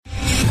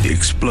The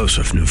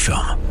explosive new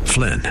film,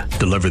 Flynn,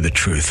 deliver the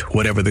truth,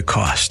 whatever the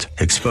cost,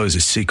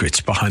 exposes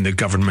secrets behind the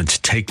government's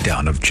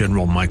takedown of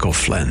General Michael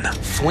Flynn.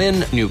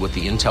 Flynn knew what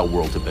the intel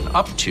world had been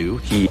up to.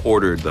 He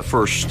ordered the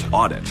first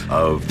audit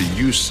of the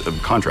use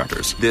of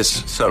contractors.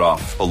 This set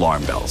off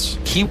alarm bells.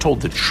 He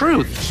told the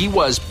truth. He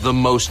was the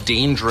most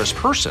dangerous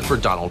person for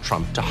Donald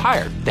Trump to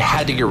hire. They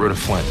had to get rid of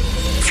Flynn.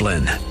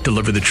 Flynn,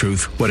 deliver the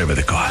truth, whatever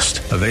the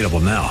cost. Available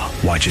now.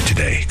 Watch it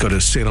today. Go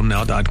to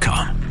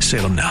salemnow.com.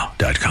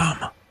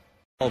 salemnow.com.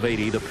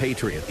 1280 The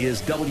Patriot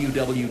is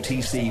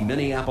WWTC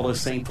Minneapolis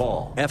St.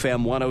 Paul,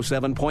 FM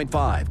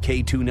 107.5,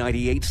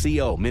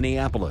 K298CO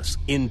Minneapolis,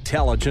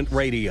 Intelligent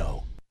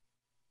Radio.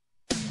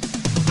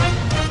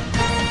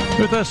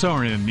 With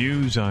SRN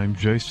News, I'm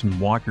Jason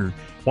Walker.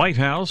 White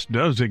House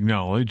does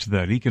acknowledge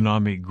that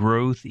economic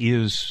growth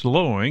is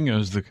slowing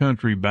as the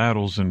country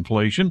battles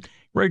inflation.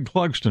 Greg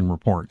Clugston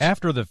reports.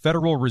 After the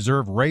Federal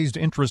Reserve raised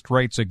interest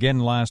rates again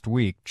last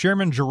week,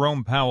 Chairman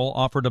Jerome Powell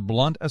offered a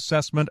blunt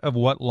assessment of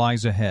what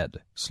lies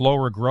ahead: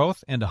 slower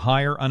growth and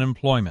higher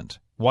unemployment.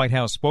 White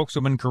House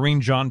spokeswoman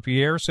Karine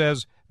Jean-Pierre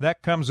says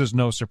that comes as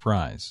no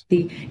surprise.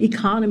 The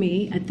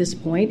economy at this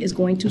point is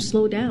going to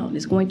slow down,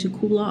 is going to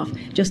cool off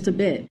just a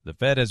bit. The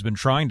Fed has been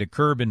trying to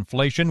curb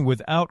inflation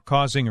without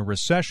causing a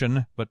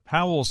recession, but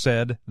Powell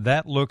said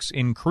that looks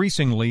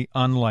increasingly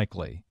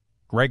unlikely.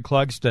 Greg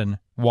Clugston,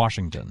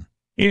 Washington.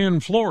 In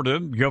Florida,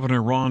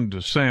 Governor Ron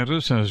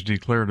DeSantis has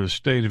declared a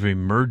state of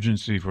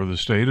emergency for the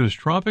state as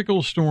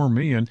Tropical Storm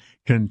Ian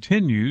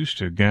continues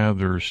to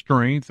gather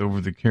strength over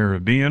the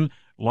Caribbean,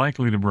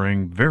 likely to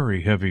bring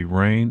very heavy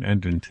rain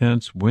and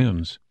intense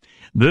winds.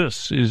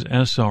 This is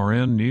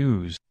SRN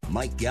News.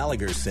 Mike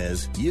Gallagher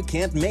says you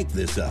can't make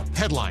this up.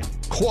 Headline,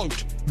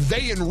 quote,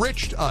 "They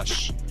enriched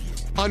us,"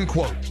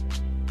 unquote.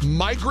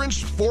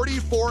 Migrants'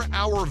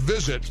 44-hour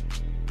visit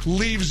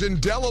leaves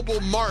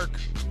indelible mark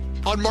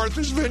on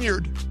Martha's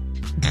Vineyard.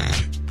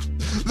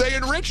 They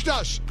enriched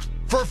us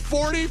for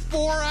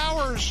 44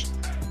 hours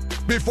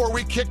before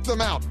we kicked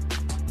them out.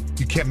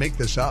 You can't make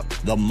this up.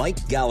 The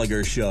Mike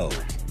Gallagher Show,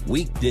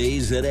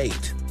 weekdays at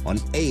 8 on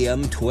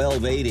AM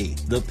 1280,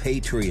 The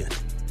Patriot,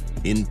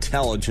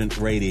 Intelligent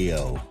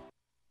Radio.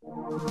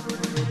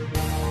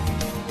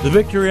 The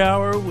Victory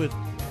Hour with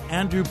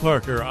Andrew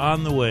Parker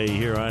on the way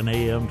here on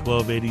AM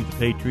 1280, The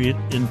Patriot,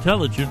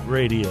 Intelligent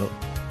Radio.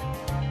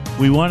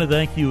 We want to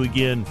thank you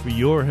again for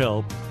your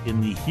help in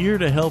the Here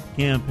to Help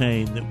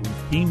campaign that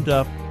we've teamed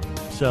up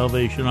with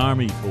Salvation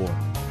Army for.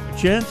 A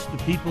chance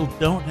that people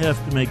don't have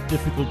to make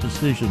difficult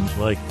decisions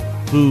like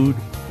food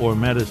or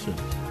medicine.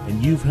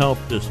 And you've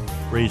helped us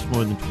raise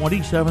more than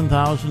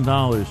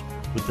 $27,000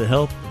 with the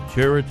help of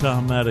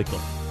Cheriton Medical.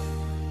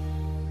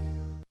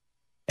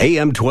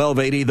 AM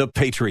 1280, The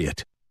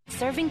Patriot.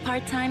 Serving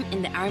part-time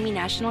in the Army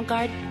National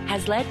Guard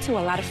has led to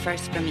a lot of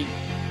firsts for me.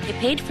 It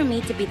paid for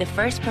me to be the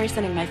first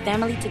person in my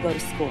family to go to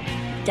school.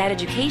 That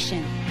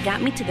education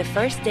got me to the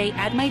first day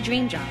at my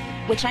dream job,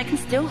 which I can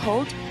still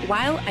hold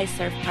while I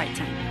serve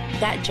part-time.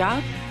 That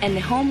job and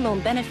the home loan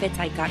benefits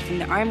I got from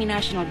the Army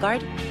National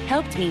Guard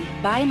helped me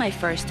buy my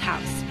first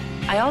house.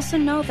 I also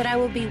know that I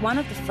will be one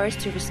of the first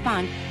to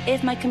respond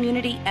if my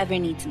community ever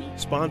needs me.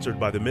 Sponsored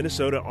by the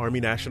Minnesota Army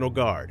National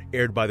Guard.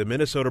 Aired by the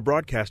Minnesota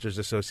Broadcasters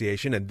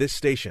Association and this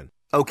station.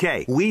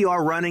 Okay, we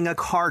are running a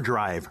car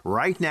drive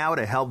right now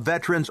to help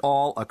veterans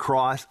all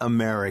across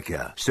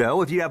America.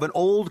 So if you have an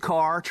old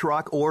car,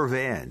 truck, or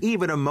van,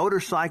 even a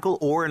motorcycle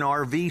or an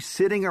RV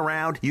sitting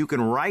around, you can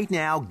right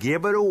now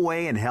give it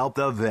away and help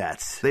the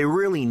vets. They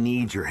really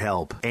need your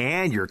help.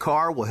 And your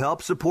car will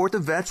help support the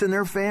vets and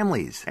their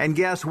families. And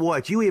guess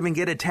what? You even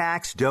get a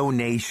tax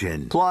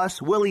donation.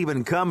 Plus, we'll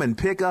even come and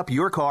pick up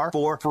your car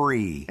for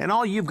free. And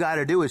all you've got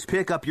to do is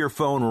pick up your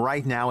phone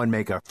right now and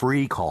make a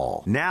free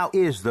call. Now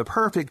is the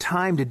perfect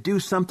time to do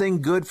something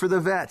good for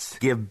the vets.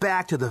 Give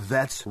back to the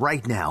vets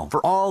right now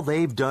for all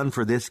they've done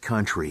for this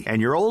country.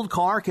 And your old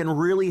car can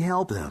really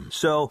help them.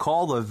 So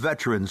call the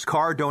Veterans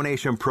Car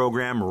Donation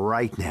Program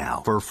right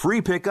now for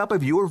free pickup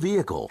of your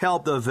vehicle.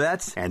 Help the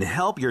vets and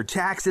help your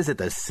taxes at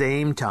the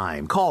same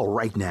time. Call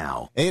right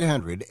now.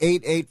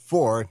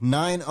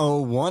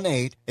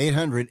 800-884-9018.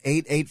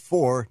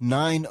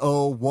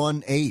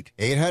 800-884-9018.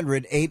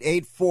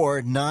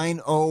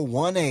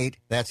 800-884-9018.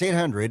 That's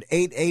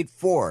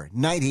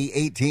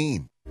 800-884-9018.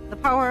 The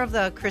power of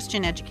the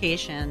Christian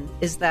education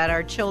is that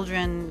our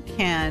children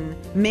can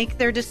make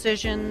their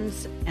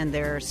decisions and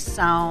their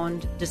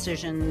sound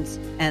decisions,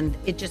 and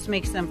it just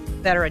makes them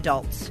better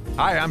adults.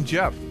 Hi, I'm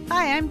Jeff.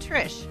 Hi, I'm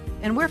Trish,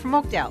 and we're from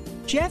Oakdale.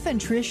 Jeff and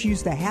Trish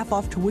use the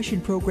half-off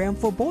tuition program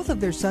for both of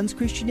their sons'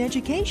 Christian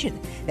education.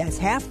 That's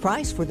half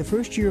price for the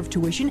first year of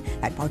tuition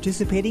at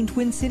participating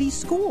Twin Cities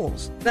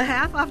schools. The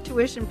half-off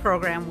tuition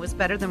program was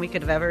better than we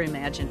could have ever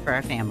imagined for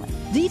our family.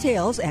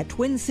 Details at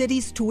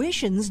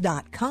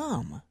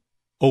TwinCitiesTuitions.com.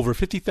 Over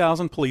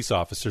 50,000 police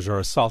officers are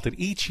assaulted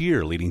each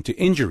year, leading to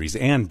injuries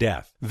and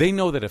death. They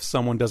know that if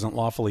someone doesn't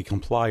lawfully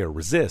comply or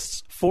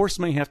resists, force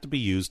may have to be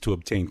used to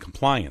obtain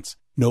compliance.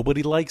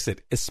 Nobody likes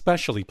it,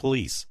 especially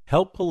police.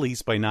 Help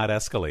police by not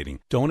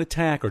escalating. Don't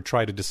attack or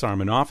try to disarm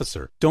an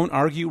officer. Don't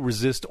argue,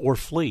 resist, or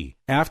flee.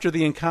 After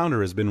the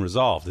encounter has been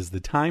resolved is the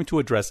time to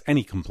address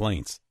any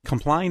complaints.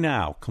 Comply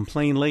now,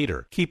 complain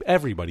later. Keep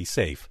everybody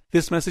safe.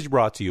 This message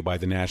brought to you by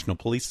the National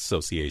Police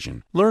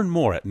Association. Learn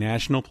more at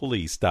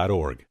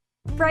nationalpolice.org.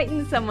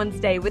 Brighten someone's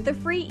day with a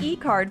free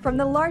e-card from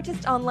the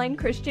largest online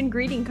Christian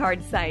greeting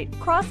card site,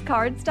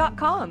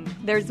 crosscards.com.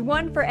 There's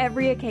one for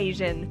every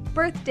occasion,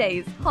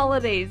 birthdays,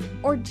 holidays,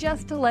 or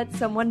just to let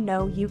someone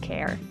know you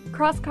care.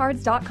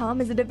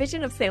 Crosscards.com is a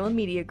division of Salem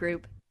Media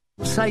Group.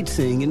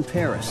 Sightseeing in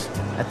Paris,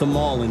 at the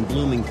mall in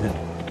Bloomington,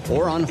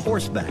 or on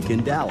horseback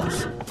in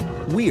Dallas.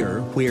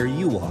 We're where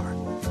you are.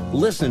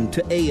 Listen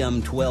to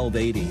AM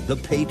 1280, The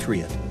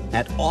Patriot,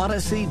 at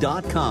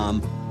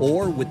Odyssey.com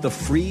or with the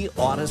free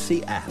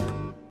Odyssey app.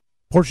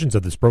 Portions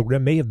of this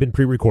program may have been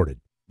pre-recorded.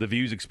 The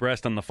views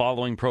expressed on the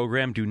following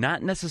program do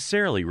not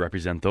necessarily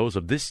represent those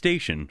of this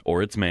station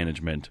or its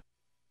management.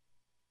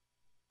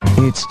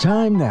 It's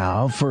time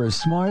now for a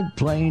smart,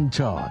 plain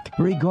talk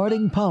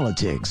regarding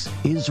politics,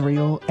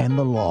 Israel, and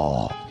the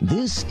law.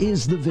 This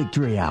is the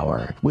Victory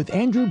Hour with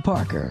Andrew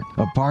Parker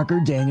of Parker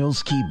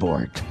Daniels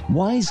Keyboard.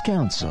 Wise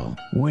counsel,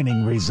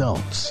 winning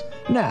results.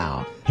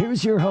 Now,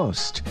 here's your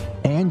host,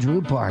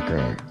 Andrew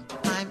Parker.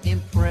 I'm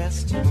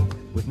impressed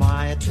with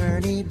my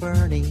attorney,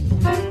 Bernie.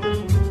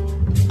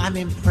 I'm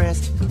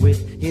impressed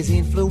with his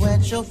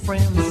influential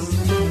friends.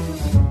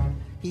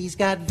 He's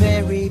got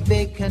very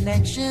big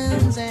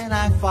connections, and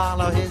I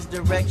follow his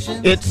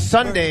directions. It's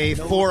Sunday,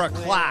 4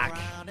 o'clock.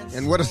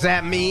 And what does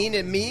that mean?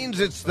 It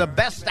means it's the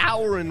best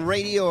hour in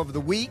radio of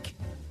the week.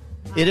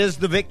 It is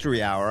the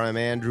Victory Hour. I'm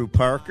Andrew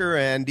Parker,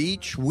 and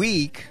each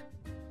week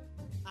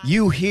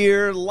you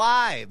hear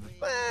live.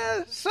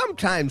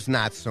 Sometimes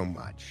not so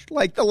much.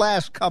 Like the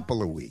last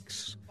couple of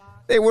weeks.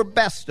 They were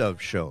best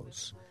of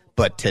shows.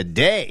 But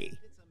today,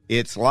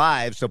 it's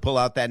live, so pull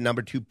out that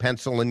number 2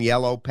 pencil and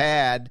yellow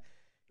pad.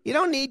 You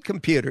don't need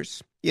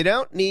computers. You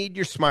don't need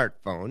your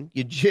smartphone.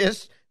 You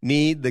just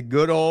need the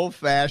good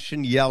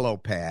old-fashioned yellow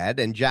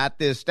pad, and jot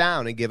this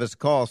down and give us a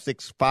call,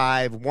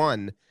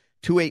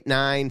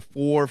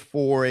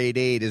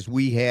 651-289-4488, as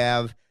we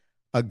have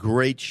a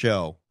great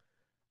show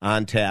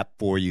on tap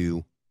for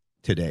you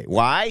today.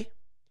 Why?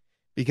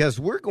 Because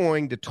we're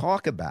going to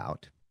talk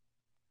about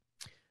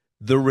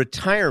the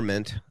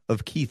retirement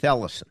of Keith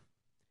Ellison.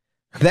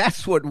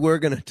 That's what we're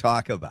going to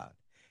talk about.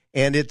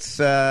 And it's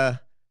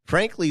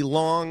frankly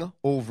long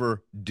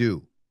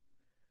overdue.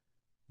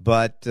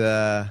 But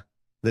the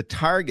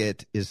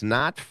target is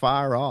not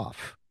far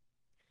off.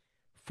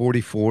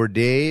 44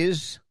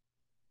 days,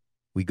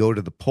 we go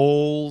to the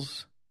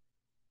polls,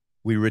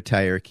 we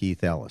retire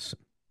Keith Ellison.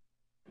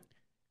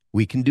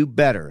 We can do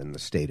better in the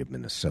state of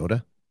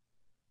Minnesota.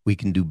 We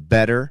can do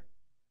better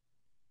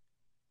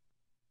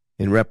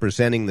in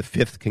representing the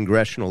 5th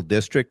Congressional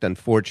District.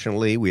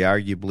 Unfortunately, we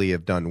arguably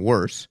have done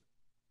worse.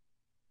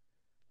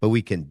 But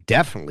we can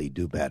definitely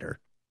do better.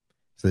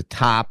 It's the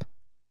top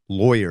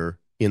lawyer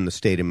in the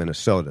state of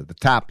Minnesota, the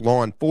top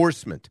law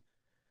enforcement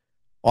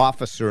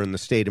officer in the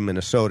state of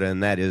Minnesota,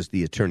 and that is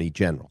the Attorney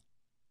General.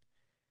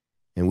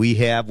 And we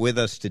have with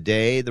us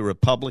today the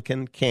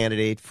Republican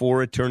candidate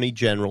for Attorney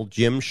General,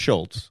 Jim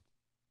Schultz,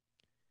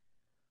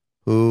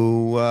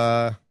 who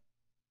has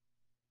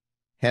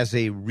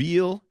a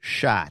real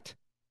shot.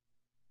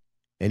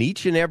 And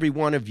each and every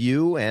one of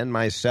you and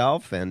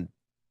myself and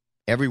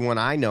everyone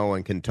I know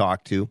and can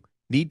talk to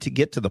need to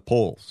get to the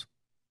polls.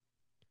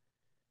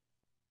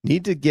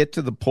 Need to get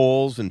to the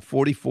polls in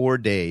 44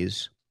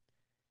 days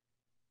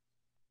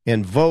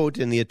and vote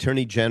in the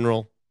Attorney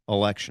General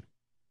election.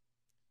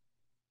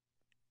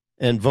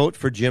 And vote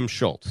for Jim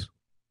Schultz.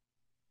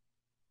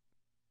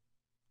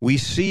 We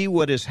see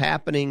what is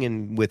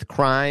happening with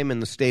crime in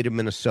the state of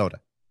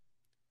Minnesota.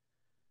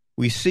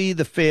 We see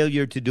the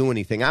failure to do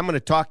anything. I'm going to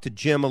talk to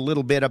Jim a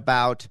little bit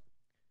about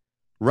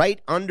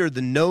right under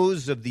the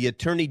nose of the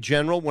Attorney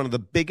General, one of the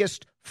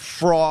biggest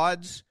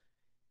frauds,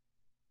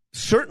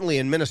 certainly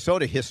in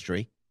Minnesota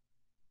history,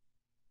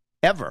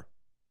 ever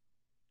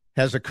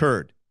has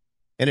occurred.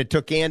 And it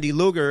took Andy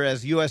Lugar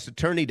as U.S.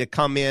 Attorney to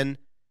come in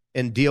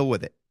and deal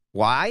with it.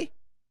 Why?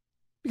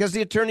 Because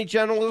the Attorney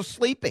General was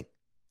sleeping.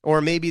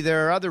 Or maybe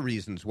there are other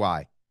reasons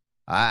why.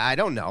 I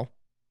don't know.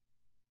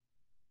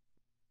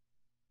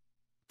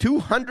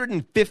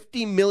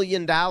 $250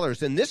 million.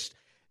 And this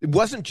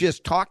wasn't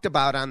just talked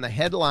about on the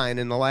headline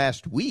in the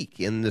last week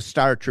in the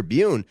Star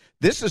Tribune.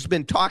 This has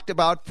been talked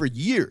about for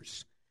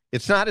years.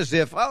 It's not as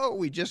if,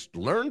 we just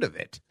learned of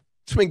it.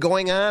 It's been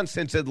going on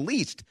since at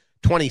least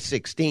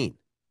 2016.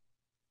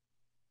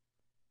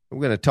 We're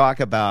going to talk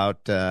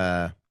about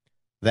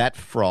that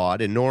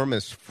fraud,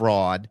 enormous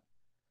fraud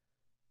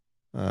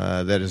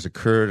that has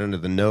occurred under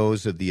the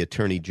nose of the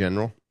Attorney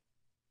General.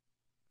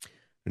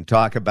 And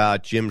talk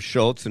about Jim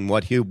Schultz and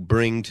what he'll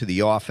bring to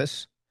the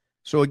office.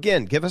 So,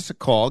 again, give us a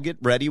call. Get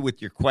ready with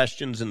your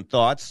questions and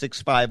thoughts,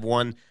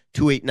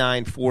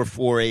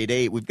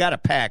 651-289-4488. We've got a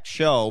packed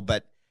show,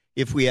 but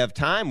if we have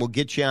time, we'll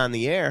get you on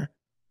the air.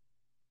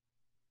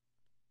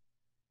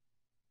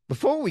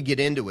 Before we get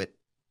into it,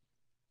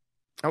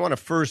 I want to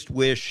first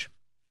wish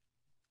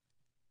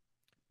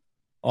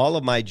all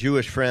of my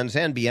Jewish friends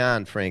and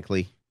beyond,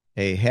 frankly,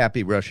 a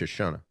happy Rosh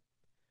Hashanah,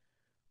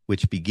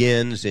 which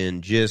begins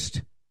in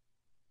just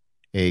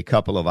a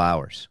couple of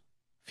hours,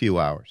 few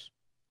hours.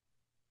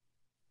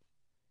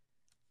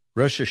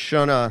 Rosh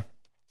Hashanah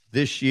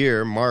this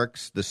year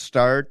marks the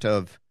start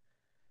of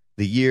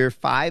the year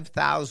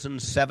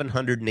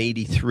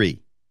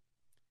 5783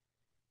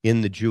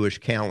 in the Jewish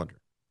calendar.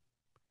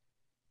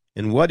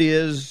 And what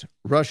is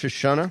Rosh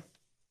Hashanah?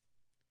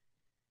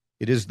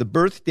 It is the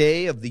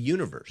birthday of the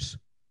universe,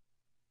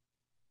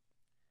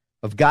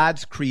 of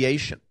God's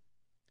creation.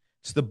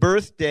 It's the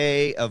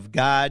birthday of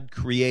God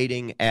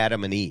creating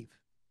Adam and Eve.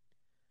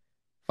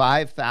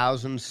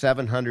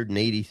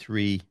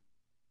 5,783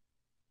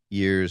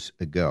 years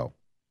ago.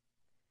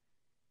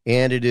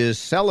 And it is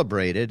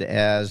celebrated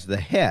as the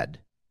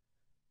head,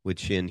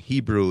 which in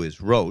Hebrew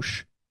is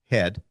Rosh,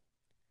 head,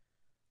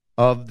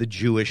 of the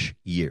Jewish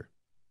year.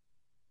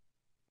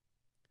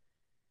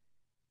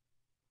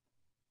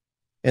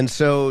 And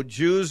so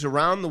Jews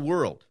around the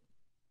world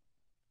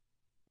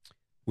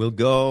will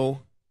go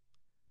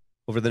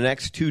over the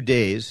next 2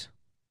 days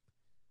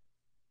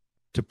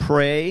to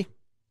pray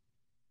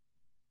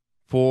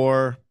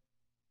for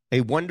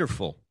a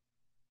wonderful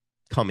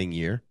coming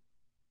year,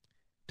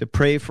 to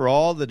pray for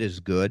all that is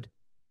good,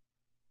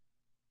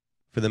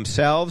 for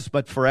themselves,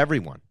 but for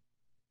everyone.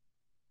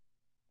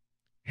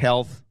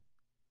 Health,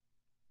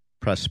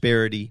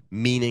 prosperity,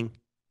 meaning,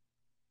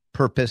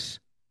 purpose,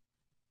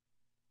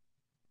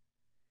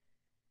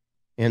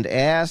 and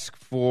ask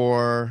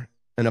for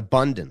an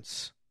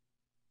abundance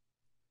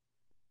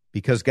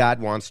because God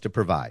wants to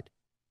provide.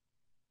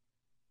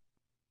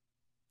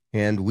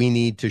 And we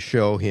need to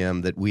show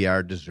him that we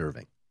are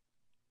deserving.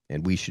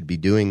 And we should be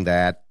doing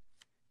that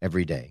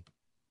every day.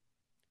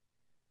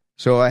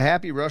 So a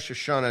happy Rosh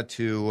Hashanah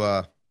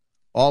to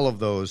all of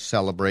those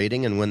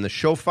celebrating. And when the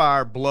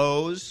shofar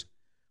blows,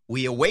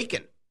 we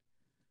awaken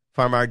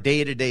from our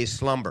day-to-day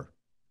slumber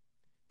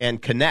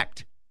and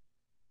connect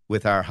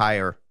with our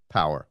higher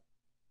power.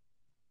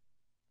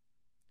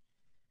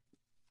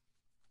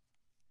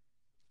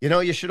 You know,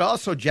 you should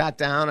also jot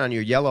down on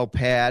your yellow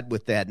pad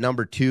with that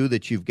number 2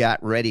 that you've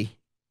got ready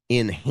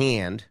in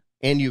hand,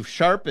 and you've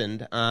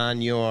sharpened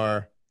on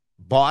your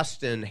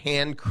Boston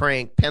hand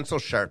crank pencil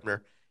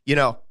sharpener. You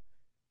know,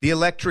 the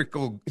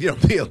electrical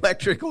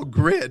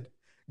grid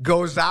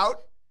goes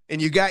out,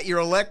 and you got your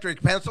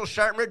electric pencil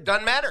sharpener.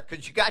 Doesn't matter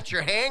because you got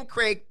your hand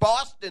crank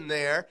Boston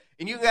there,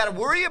 and you got to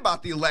worry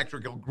about the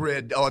electrical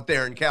grid out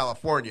there in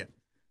California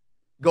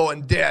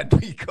going dead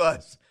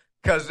because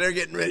they're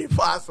getting rid of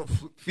fossil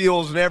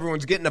fuels and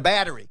everyone's getting a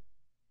battery,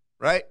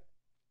 right?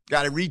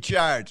 Got to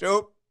recharge.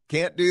 Oh,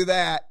 can't do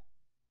that.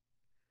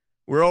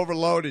 We're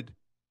overloaded.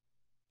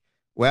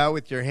 Well,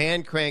 with your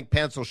hand crank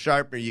pencil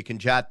sharpener, you can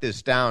jot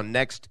this down.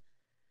 Next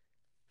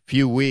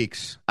few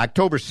weeks,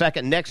 October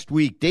 2nd, next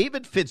week,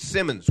 David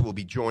Fitzsimmons will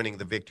be joining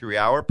the Victory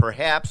Hour,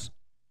 perhaps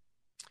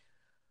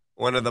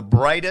one of the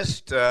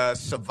brightest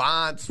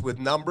savants with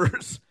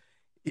numbers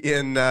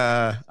in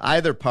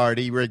either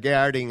party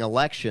regarding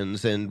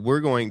elections, and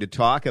we're going to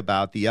talk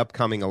about the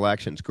upcoming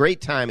elections.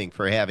 Great timing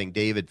for having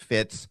David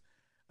Fitz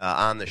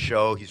on the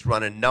show. He's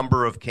run a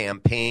number of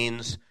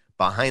campaigns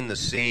behind the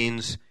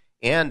scenes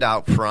and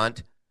out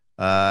front.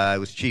 I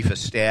was chief of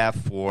staff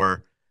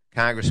for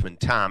Congressman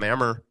Tom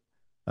Emmer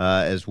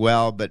as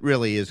well, but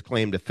really his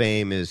claim to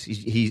fame is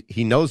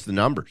he knows the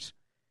numbers,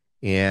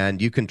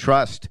 and you can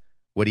trust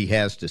what he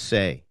has to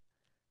say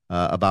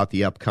about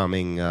the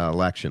upcoming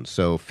election.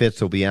 So Fitz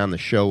will be on the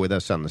show with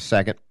us on the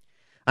 2nd.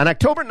 On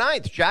October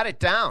 9th, jot it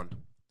down,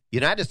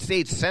 United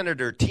States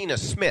Senator Tina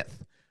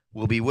Smith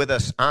will be with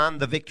us on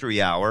the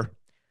Victory Hour,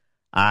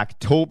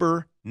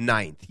 October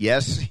 9th.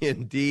 Yes,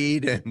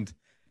 indeed, and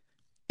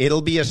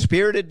it'll be a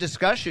spirited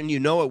discussion. You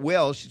know it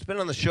will. She's been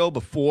on the show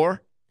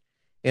before,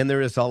 and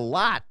there is a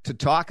lot to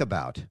talk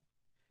about.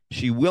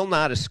 She will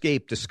not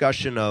escape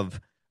discussion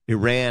of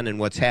Iran and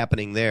what's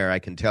happening there, I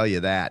can tell you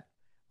that,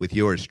 with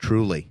yours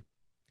truly.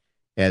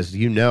 As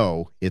you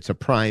know, it's a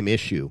prime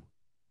issue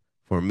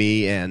for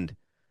me and,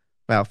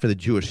 well, for the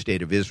Jewish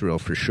state of Israel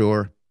for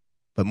sure,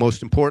 but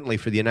most importantly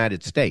for the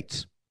United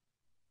States.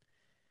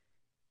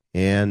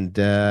 And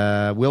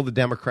will the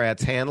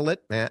Democrats handle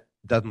it?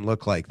 Doesn't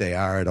look like they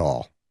are at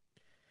all.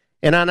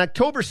 And on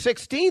October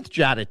 16th,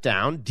 jot it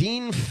down,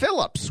 Dean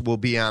Phillips will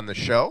be on the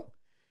show.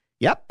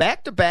 Yep,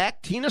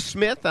 back-to-back, Tina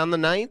Smith on the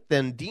 9th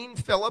and Dean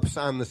Phillips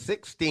on the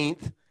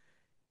 16th.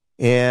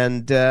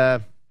 And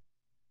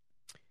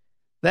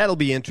that'll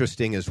be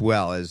interesting as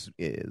well, as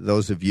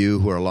those of you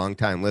who are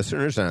longtime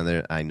listeners,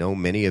 and I know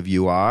many of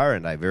you are,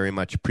 and I very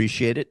much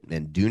appreciate it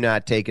and do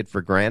not take it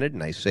for granted.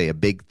 And I say a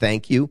big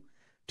thank you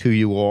to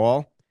you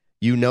all.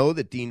 You know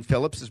that Dean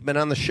Phillips has been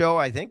on the show,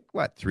 I think,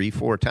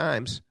 3-4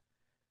 times.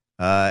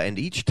 And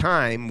each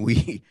time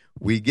we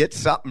get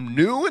something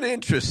new and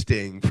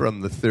interesting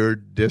from the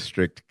 3rd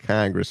District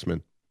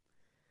Congressman.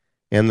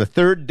 And the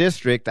 3rd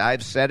District,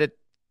 I've said it,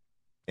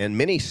 and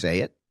many say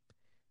it,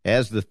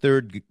 as the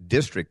 3rd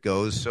district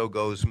goes, so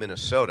goes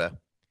Minnesota,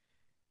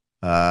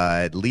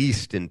 at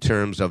least in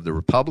terms of the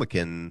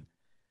Republican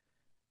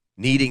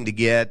needing to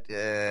get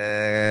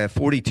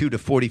 42 to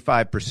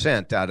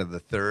 45% out of the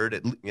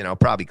 3rd,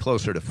 probably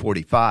closer to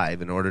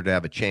 45 in order to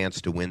have a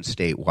chance to win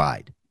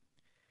statewide.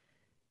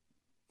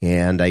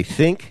 And I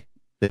think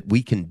that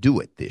we can do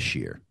it this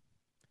year.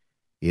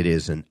 It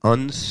is an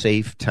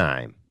unsafe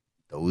time.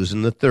 Those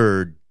in the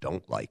 3rd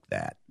don't like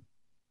that.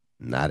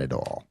 Not at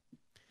all.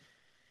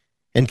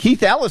 And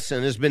Keith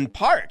Ellison has been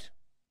part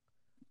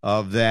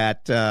of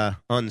that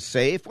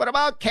unsafe. What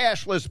about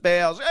cashless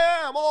bails?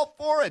 Yeah, I'm all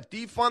for it.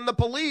 Defund the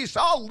police.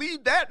 I'll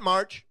lead that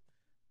march.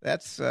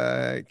 That's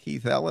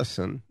Keith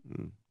Ellison.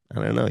 I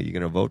don't know. You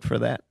going to vote for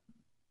that?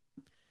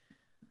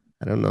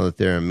 I don't know that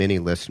there are many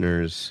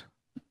listeners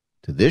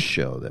to this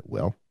show that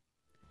will.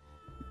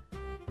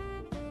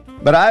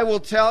 But I will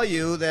tell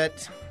you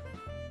that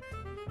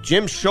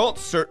Jim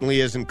Schultz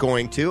certainly isn't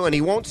going to, and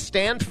he won't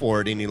stand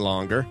for it any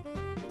longer.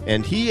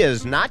 And he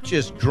has not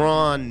just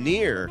drawn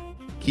near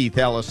Keith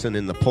Ellison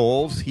in the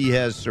polls, he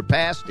has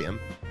surpassed him.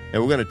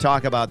 And we're going to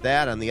talk about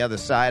that on the other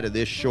side of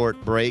this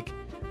short break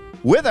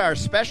with our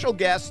special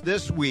guest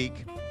this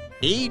week,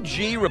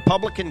 AG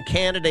Republican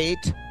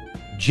candidate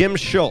Jim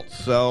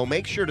Schultz. So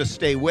make sure to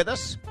stay with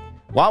us.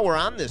 While we're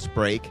on this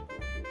break,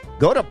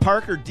 go to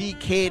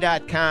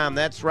parkerdk.com.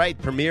 That's right,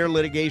 premier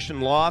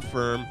litigation law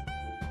firm.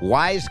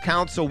 Wise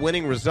counsel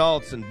winning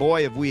results, and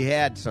boy, have we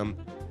had some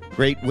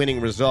great winning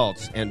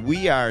results. And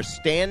we are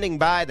standing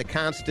by the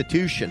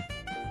Constitution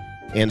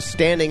and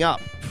standing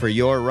up for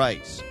your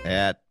rights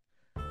at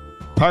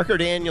Parker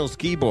Daniels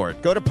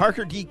Keyboard. Go to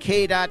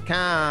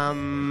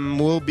parkerdk.com.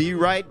 We'll be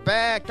right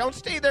back. Don't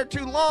stay there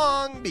too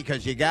long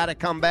because you got to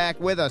come back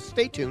with us.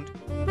 Stay tuned.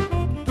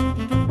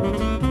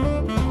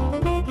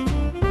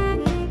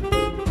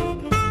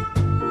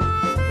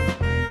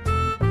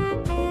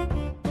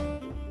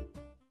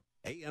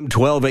 AM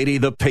 1280,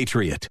 The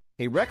Patriot.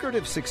 A record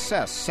of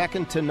success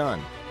second to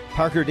none.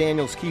 Parker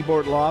Daniels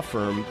Keyboard Law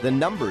Firm, the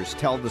numbers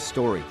tell the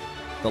story.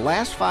 The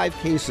last 5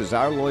 cases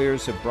our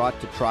lawyers have brought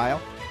to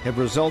trial have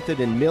resulted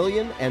in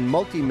million and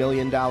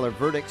multi-million-dollar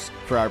verdicts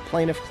for our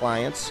plaintiff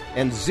clients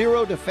and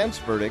 0 defense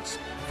verdicts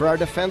for our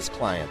defense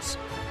clients.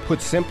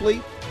 Put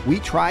simply, we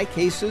try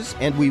cases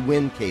and we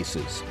win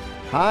cases.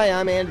 Hi,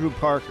 I'm Andrew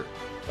Parker.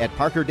 At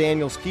Parker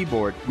Daniels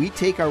Keyboard, we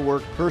take our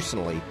work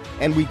personally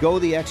and we go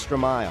the extra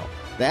mile.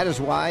 That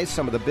is why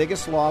some of the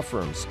biggest law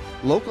firms,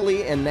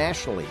 locally and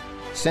nationally,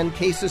 send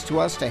cases to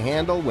us to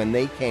handle when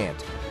they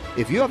can't.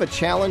 If you have a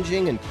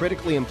challenging and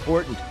critically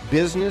important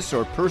business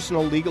or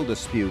personal legal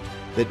dispute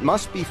that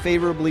must be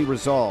favorably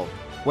resolved,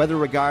 whether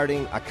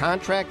regarding a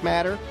contract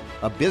matter,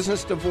 a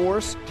business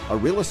divorce, a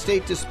real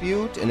estate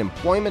dispute, an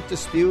employment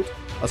dispute,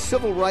 a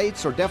civil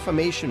rights or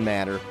defamation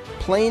matter,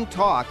 plain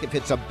talk, if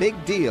it's a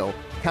big deal,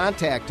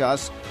 contact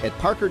us at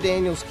Parker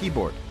Daniels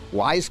Keyboard.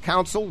 Wise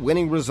counsel,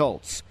 winning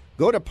results.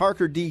 Go to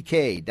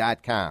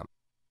parkerdk.com.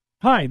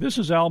 Hi, this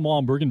is Al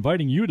Malmberg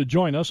inviting you to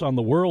join us on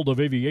the World of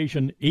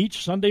Aviation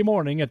each Sunday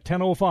morning at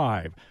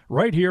 10:05,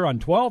 right here on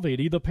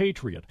 1280 The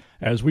Patriot,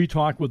 as we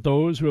talk with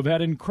those who have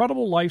had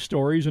incredible life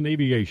stories in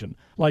aviation,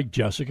 like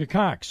Jessica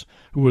Cox,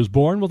 who was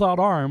born without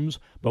arms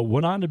but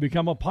went on to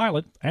become a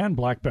pilot and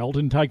black belt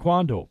in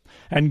Taekwondo,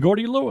 and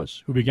Gordy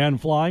Lewis, who began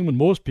flying when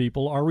most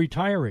people are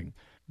retiring.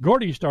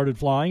 Gordy started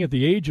flying at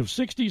the age of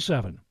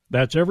 67.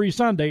 That's every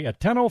Sunday at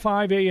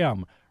 10:05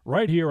 a.m.,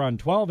 right here on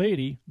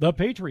 1280 The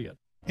Patriot.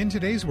 In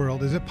today's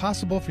world, is it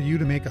possible for you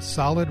to make a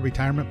solid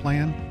retirement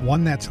plan,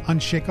 one that's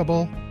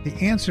unshakable? The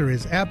answer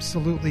is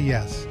absolutely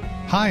yes.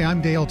 Hi,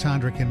 I'm Dale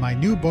Tondrick. In my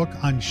new book,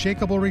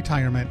 Unshakable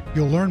Retirement,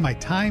 you'll learn my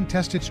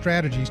time-tested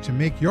strategies to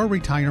make your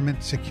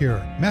retirement secure.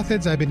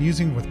 Methods I've been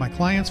using with my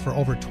clients for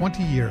over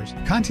 20 years.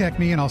 Contact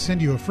me and I'll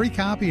send you a free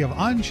copy of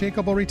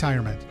Unshakable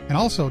Retirement. And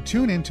also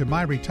tune in to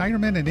my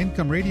retirement and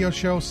income radio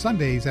show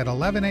Sundays at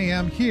 11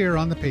 a.m. here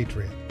on The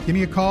Patriot. Give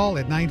me a call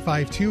at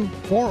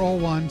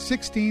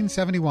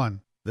 952-401-1671.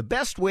 The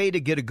best way to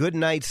get a good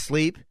night's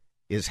sleep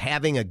is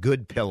having a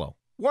good pillow.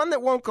 One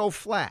that won't go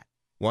flat.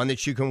 One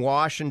that you can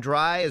wash and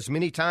dry as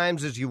many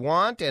times as you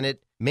want, and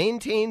it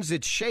maintains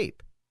its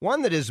shape.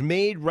 One that is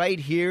made right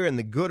here in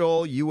the good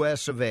old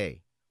U.S. of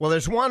A. Well,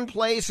 there's one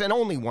place and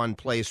only one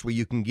place where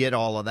you can get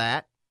all of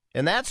that,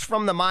 and that's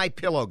from the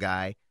MyPillow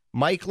guy,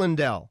 Mike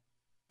Lindell,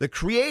 the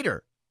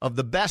creator of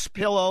the best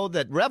pillow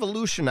that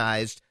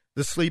revolutionized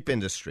the sleep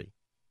industry.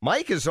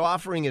 Mike is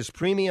offering his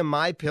premium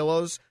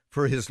MyPillows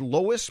for his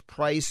lowest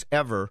price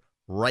ever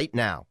right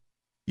now.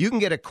 You can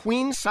get a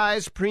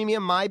queen-size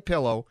premium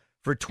MyPillow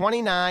for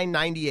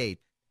 $29.98.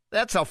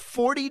 That's a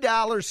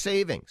 $40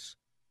 savings.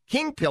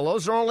 King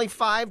pillows are only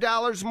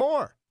 $5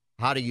 more.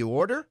 How do you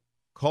order?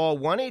 Call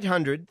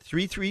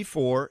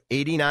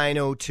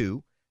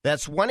 1-800-334-8902.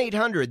 That's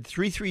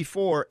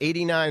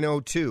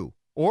 1-800-334-8902.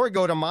 Or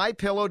go to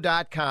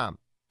MyPillow.com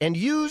and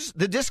use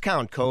the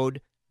discount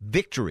code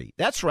VICTORY.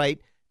 That's right,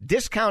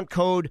 discount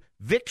code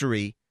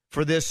VICTORY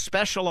for this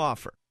special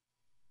offer.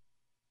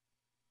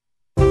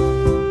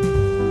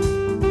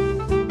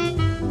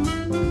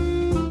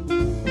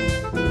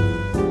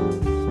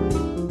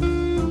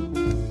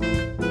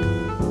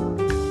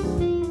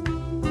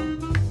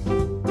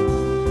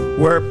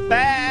 We're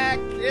back.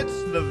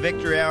 It's the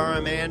Victory Hour.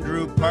 I'm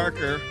Andrew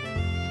Parker,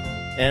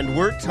 and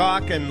we're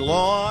talking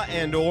law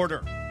and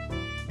order.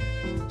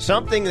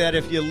 Something that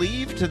if you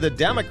leave to the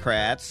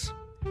Democrats,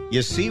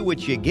 you see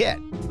what you get.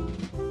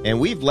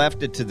 And we've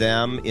left it to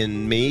them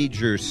in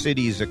major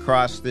cities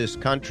across this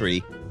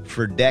country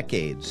for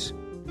decades.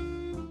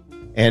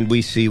 And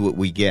we see what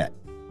we get.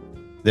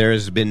 There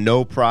has been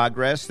no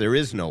progress. There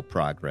is no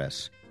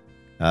progress.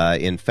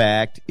 In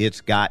fact,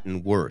 it's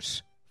gotten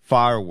worse,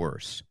 far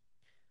worse.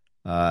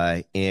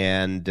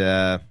 And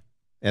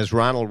as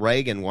Ronald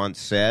Reagan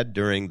once said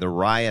during the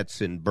riots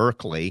in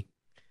Berkeley,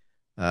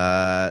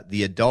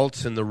 the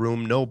adults in the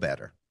room know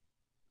better.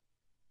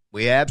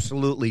 We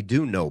absolutely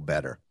do know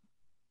better,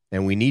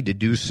 and we need to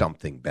do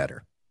something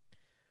better.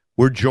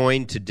 We're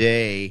joined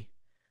today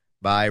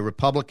by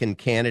Republican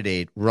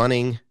candidate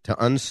running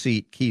to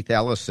unseat Keith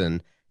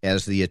Ellison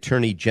as the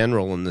Attorney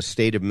General in the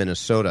state of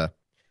Minnesota.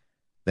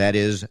 That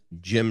is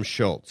Jim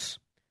Schultz.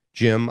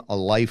 Jim, a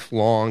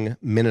lifelong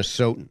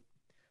Minnesotan,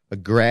 a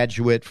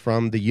graduate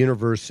from the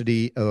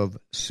University of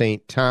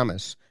St.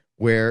 Thomas,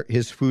 where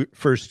his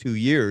first 2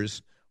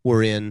 years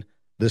were in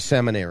the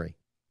seminary.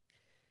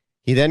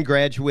 He then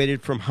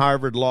graduated from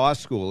Harvard Law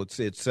School.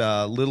 It's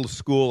a little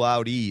school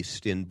out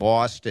east in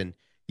Boston.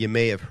 You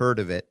may have heard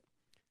of it.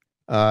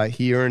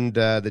 He earned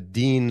the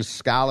Dean's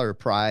Scholar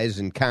Prize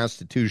in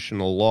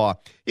Constitutional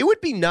Law. It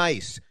would be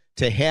nice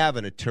to have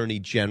an attorney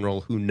general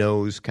who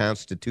knows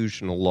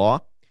constitutional law.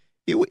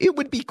 It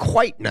would be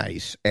quite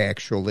nice,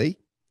 actually.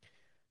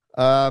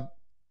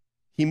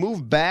 He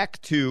moved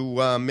back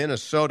to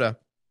Minnesota.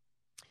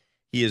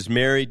 He is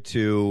married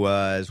to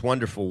his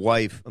wonderful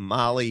wife,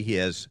 Molly. He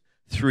has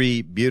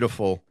 3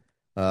 beautiful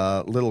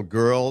little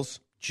girls.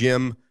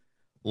 Jim,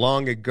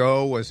 long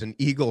ago, was an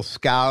Eagle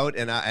Scout,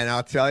 and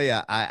I'll tell you,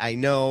 I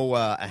know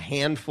a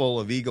handful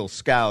of Eagle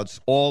Scouts,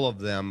 all of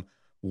them,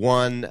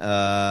 one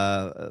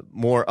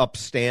more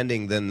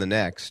upstanding than the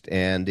next,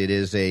 and it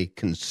is a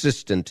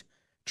consistent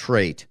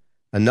trait.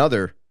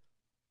 Another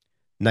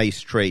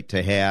nice trait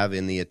to have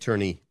in the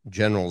Attorney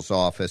General's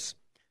office,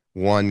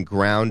 one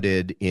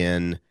grounded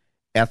in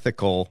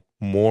ethical,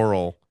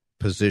 moral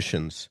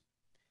positions.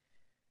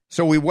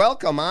 So we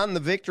welcome on the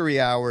Victory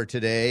Hour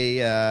today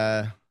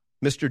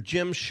Mr.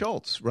 Jim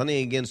Schultz,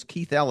 running against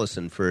Keith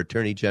Ellison for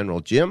Attorney General.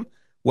 Jim,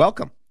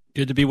 welcome.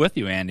 Good to be with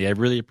you, Andy. I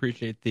really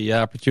appreciate the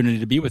opportunity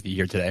to be with you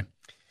here today.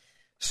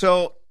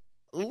 So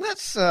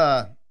let's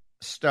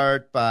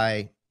start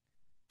by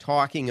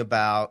talking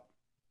about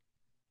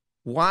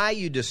why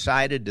you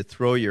decided to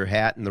throw your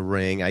hat in the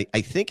ring. I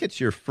think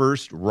it's your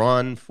first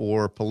run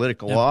for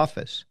political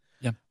office.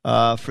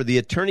 For the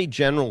Attorney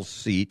General's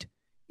seat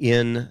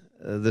in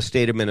the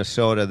state of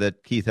Minnesota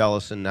that Keith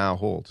Ellison now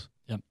holds.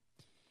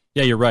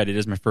 Yeah, you're right. It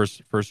is my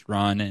first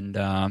run, and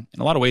in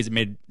a lot of ways it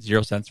made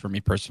zero sense for me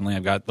personally.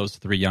 I've got those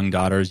 3 young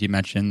daughters you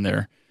mentioned.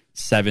 They're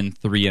 7,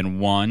 3, and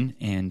 1,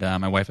 and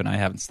my wife and I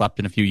haven't slept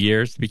in a few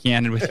years, to be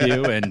candid with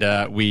you, and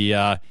I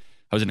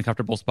was in a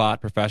comfortable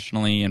spot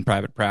professionally in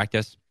private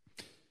practice.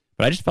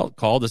 But I just felt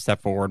called to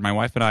step forward. My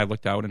wife and I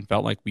looked out and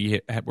felt like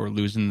we were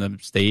losing the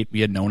state we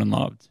had known and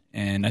loved.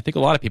 And I think a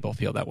lot of people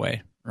feel that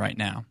way right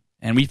now.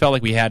 And we felt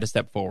like we had to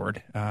step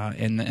forward,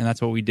 and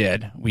that's what we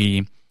did.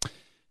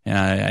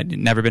 I'd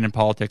never been in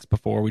politics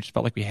before. We just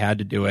felt like we had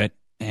to do it.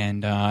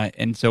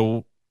 And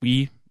so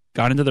we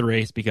got into the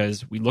race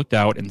because we looked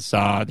out and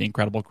saw the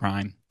incredible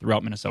crime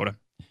throughout Minnesota.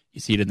 You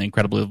see it in the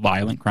incredibly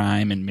violent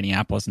crime in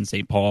Minneapolis and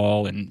St.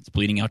 Paul, and it's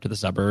bleeding out to the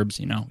suburbs.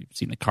 We've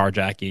seen the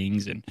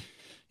carjackings and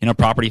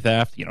property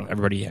theft,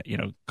 everybody,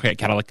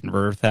 catalytic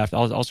converter theft,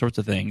 all sorts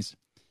of things.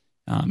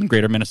 In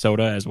greater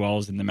Minnesota as well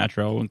as in the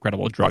metro,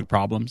 incredible drug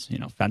problems,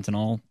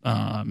 fentanyl,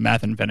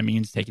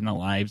 methamphetamines taking the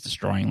lives,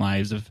 destroying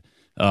lives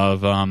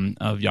of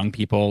young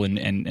people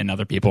and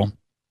other people.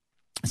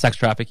 Sex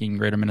trafficking in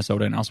greater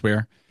Minnesota and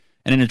elsewhere.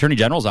 And an Attorney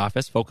General's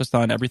office focused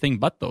on everything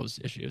but those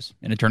issues.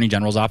 An Attorney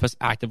General's office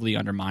actively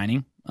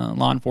undermining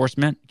law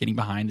enforcement, getting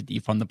behind the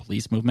defund the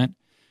police movement.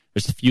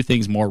 There's a few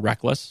things more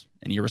reckless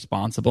and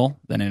irresponsible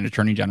than an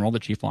Attorney General, the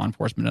chief law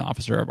enforcement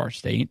officer of our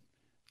state,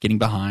 getting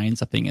behind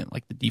something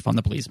like the defund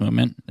the police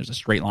movement. There's a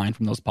straight line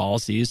from those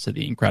policies to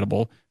the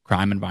incredible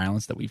crime and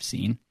violence that we've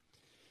seen.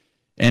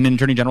 And an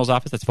Attorney General's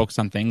office that's focused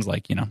on things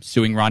like,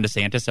 suing Ron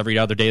DeSantis every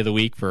other day of the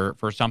week for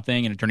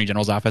something. An Attorney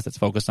General's office that's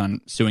focused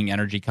on suing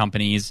energy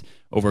companies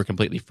over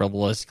completely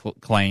frivolous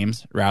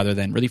claims rather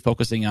than really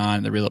focusing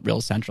on the real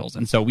essentials.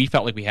 And so we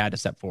felt like we had to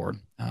step forward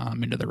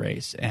into the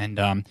race. And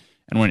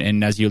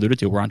as you alluded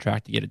to, we're on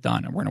track to get it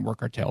done, and we're going to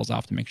work our tails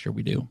off to make sure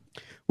we do.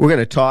 We're going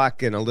to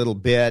talk in a little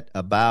bit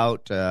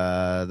about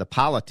the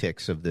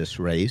politics of this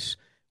race,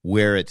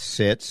 where it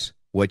sits,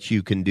 what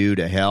you can do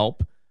to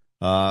help,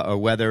 or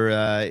whether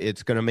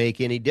it's going to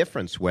make any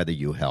difference whether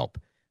you help.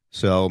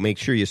 So make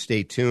sure you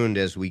stay tuned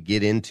as we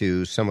get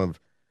into some of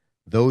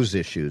those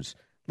issues.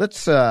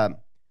 Let's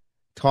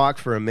talk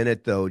for a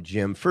minute, though,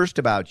 Jim, first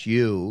about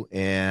you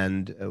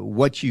and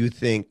what you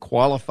think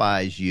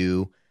qualifies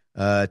you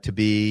to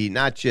be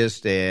not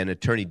just an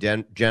Attorney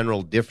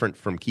General different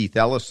from Keith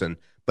Ellison,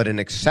 but an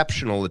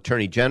exceptional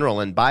attorney general.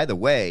 And by the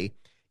way,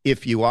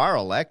 if you are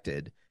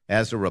elected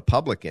as a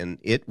Republican,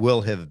 it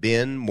will have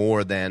been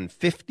more than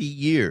 50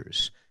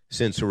 years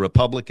since a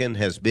Republican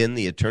has been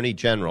the attorney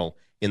general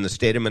in the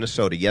state of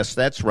Minnesota. Yes,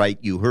 that's right.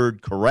 You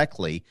heard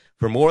correctly.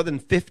 For more than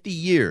 50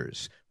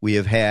 years, we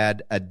have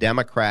had a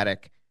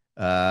Democratic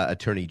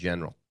attorney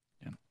general.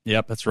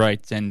 Yep, that's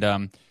right. And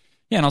and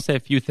I'll say a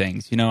few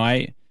things.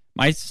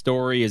 My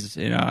story is,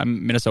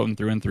 I'm Minnesotan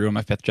through and through. I'm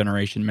a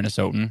fifth-generation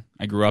Minnesotan.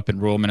 I grew up in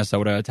rural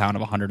Minnesota, a town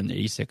of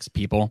 186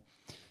 people.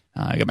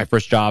 I got my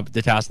first job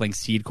detasseling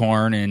seed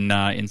corn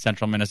in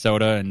central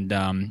Minnesota, and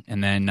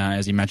then,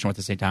 as you mentioned, went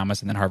to St.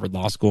 Thomas and then Harvard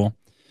Law School.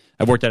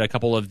 I've worked at a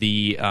couple of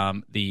the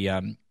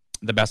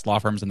best law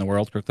firms in the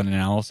world, Kirkland &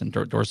 Ellis and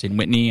Dorsey &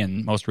 Whitney,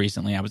 and most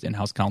recently I was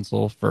in-house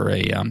counsel for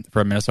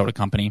a Minnesota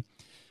company.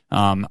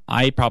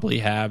 I probably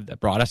have the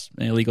broadest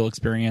legal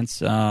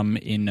experience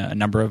in a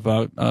number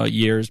of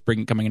years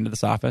coming into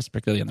this office,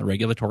 particularly on the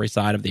regulatory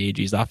side of the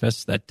AG's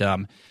office. That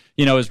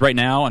is right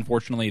now,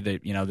 unfortunately,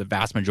 the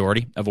vast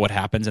majority of what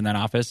happens in that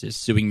office is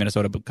suing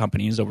Minnesota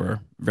companies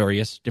over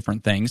various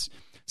different things.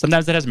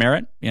 Sometimes that has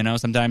merit.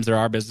 Sometimes there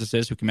are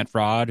businesses who commit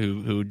fraud,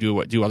 who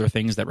do other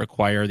things that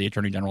require the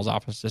Attorney General's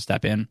office to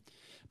step in.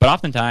 But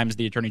oftentimes,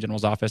 the Attorney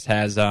General's office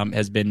has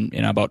been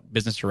about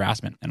business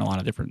harassment in a lot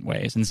of different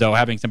ways, and so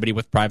having somebody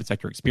with private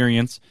sector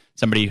experience,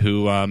 somebody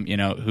who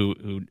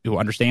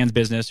understands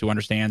business, who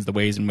understands the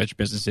ways in which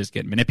businesses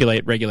can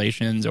manipulate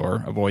regulations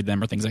or avoid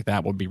them or things like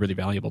that, would be really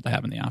valuable to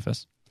have in the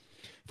office.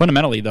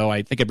 Fundamentally, though,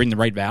 I think I bring the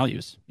right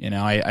values.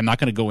 I'm not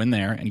going to go in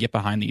there and get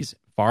behind these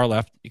far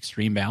left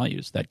extreme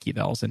values that Keith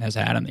Ellison has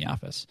had in the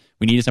office.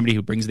 We needed somebody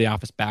who brings the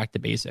office back to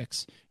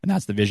basics, and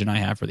that's the vision I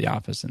have for the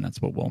office, and it's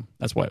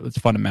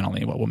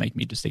fundamentally what will make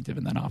me distinctive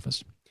in that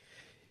office.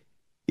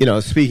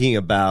 Speaking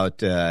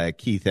about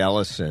Keith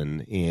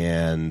Ellison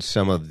and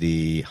some of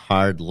the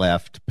hard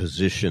left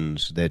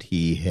positions that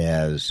he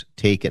has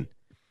taken,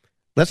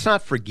 let's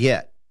not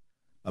forget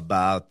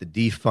about the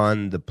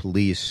defund the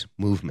police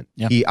movement.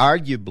 Yep. He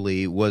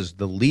arguably was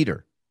the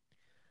leader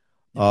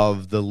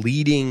of the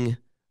leading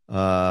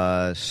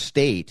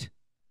state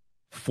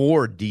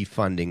for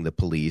defunding the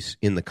police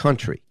in the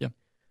country. Yep.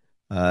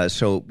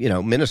 So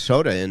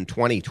Minnesota in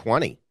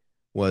 2020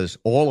 was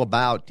all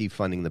about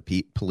defunding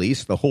the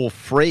police. The whole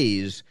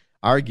phrase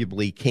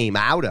arguably came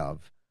out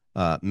of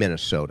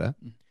Minnesota.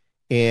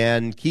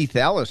 And Keith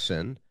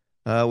Ellison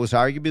was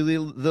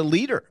arguably the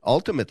leader,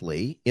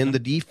 ultimately, in the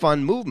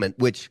defund movement,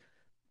 which,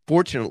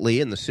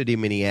 fortunately, in the city of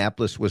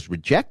Minneapolis was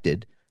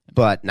rejected,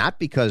 but not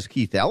because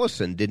Keith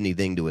Ellison did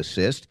anything to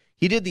assist.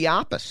 He did the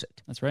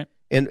opposite. That's right.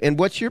 And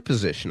what's your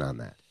position on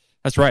that?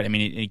 That's right.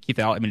 Keith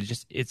Ellison,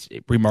 it's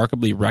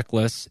remarkably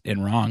reckless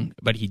and wrong,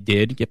 but he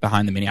did get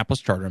behind the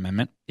Minneapolis Charter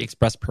Amendment, the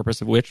express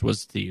purpose of which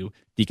was to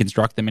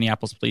deconstruct the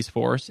Minneapolis Police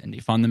Force and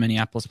defund the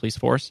Minneapolis Police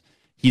Force.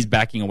 He's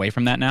backing away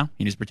from that now.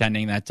 He's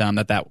pretending that like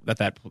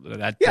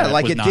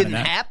was it not didn't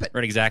happen.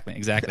 Right,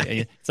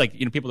 exactly. It's like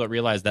people don't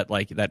realize that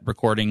that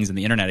recordings and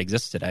the internet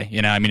exists today.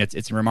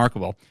 It's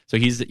remarkable. So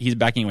he's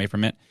backing away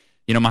from it.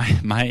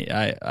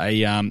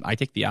 I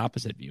take the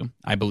opposite view.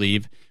 I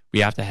believe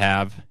we have to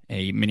have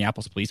a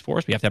Minneapolis police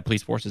force. We have to have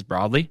police forces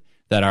broadly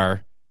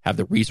that have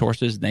the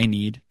resources they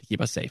need to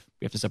keep us safe.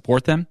 We have to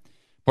support them.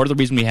 Part of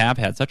the reason we have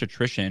had such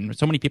attrition,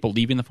 so many people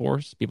leaving the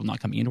force, people not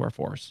coming into our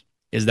force,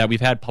 is that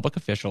we've had public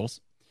officials,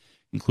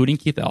 including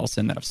Keith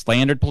Ellison, that have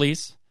slandered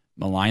police,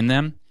 maligned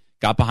them,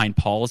 got behind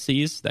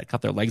policies that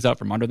cut their legs out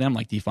from under them,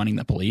 like defunding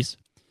the police.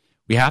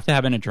 We have to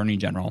have an attorney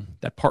general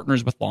that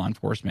partners with law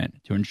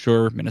enforcement to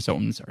ensure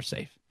Minnesotans are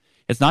safe.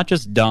 It's not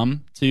just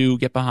dumb to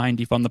get behind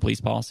defund the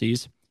police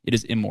policies. It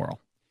is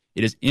immoral.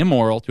 It is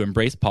immoral to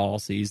embrace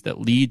policies that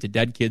lead to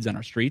dead kids on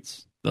our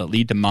streets, that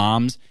lead to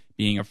moms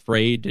being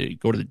afraid to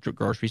go to the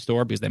grocery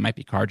store because they might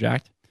be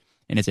carjacked.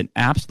 And it's an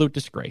absolute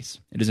disgrace.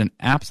 It is an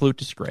absolute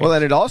disgrace. Well,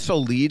 and it also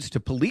leads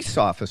to police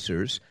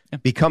officers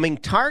becoming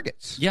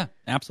targets. Yeah,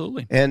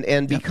 absolutely.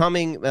 And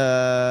becoming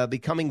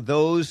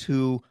those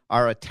who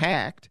are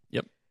attacked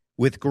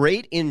with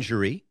great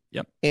injury.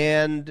 Yep.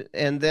 And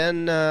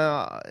then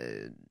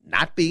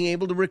not being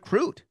able to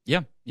recruit.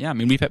 Yeah.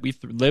 We've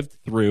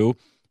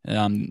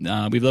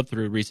lived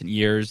through recent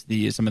years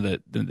some of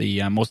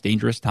the most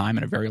dangerous time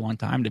in a very long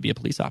time to be a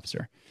police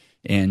officer.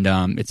 And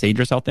it's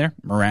dangerous out there.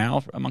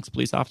 Morale amongst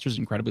police officers is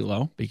incredibly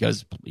low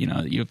because you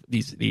have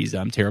these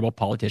terrible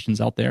politicians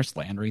out there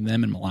slandering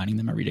them and maligning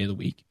them every day of the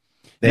week.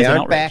 They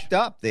aren't backed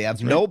up. They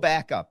have no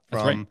backup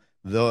from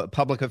the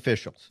public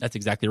officials. That's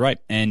exactly right.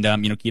 And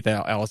Keith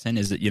Ellison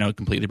is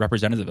completely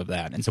representative of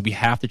that. And so we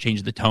have to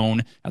change the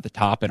tone at the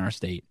top in our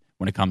state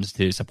when it comes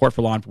to support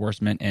for law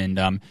enforcement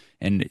and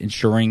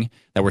ensuring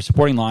that we're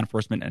supporting law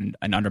enforcement and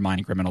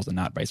undermining criminals and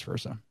not vice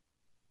versa.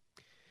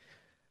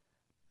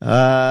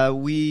 We're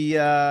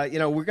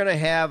going to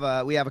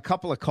have we have a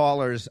couple of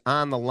callers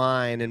on the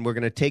line, and we're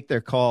going to take their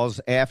calls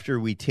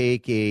after we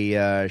take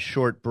a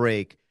short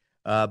break.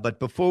 But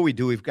before we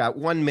do, we've got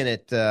 1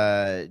 minute,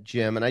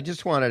 Jim, and I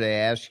just wanted to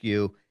ask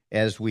you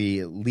as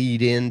we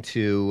lead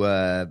into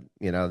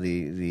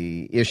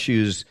the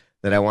issues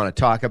that I want to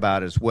talk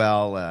about as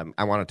well.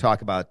 I want to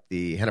talk about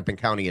the Hennepin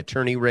County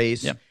attorney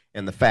race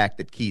and the fact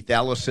that Keith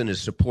Ellison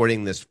is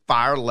supporting this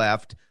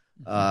far-left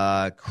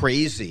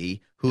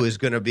crazy who is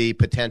going to be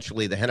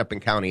potentially the Hennepin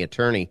County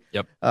attorney.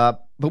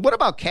 But what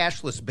about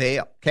cashless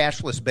bail?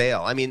 Cashless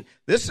bail. I mean,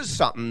 this is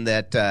something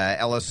that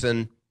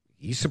Ellison,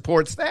 he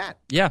supports that.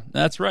 Yeah,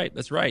 that's right.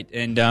 That's right.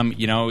 And,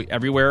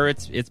 everywhere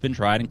it's been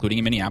tried, including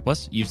in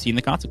Minneapolis, you've seen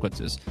the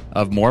consequences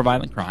of more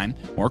violent crime,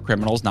 more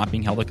criminals not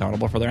being held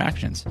accountable for their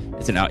actions.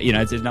 It's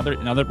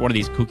another one of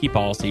these kooky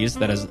policies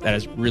that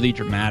has really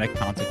dramatic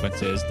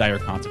consequences, dire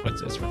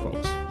consequences for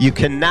folks. You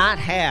cannot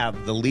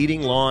have the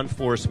leading law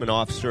enforcement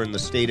officer in the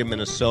state of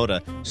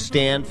Minnesota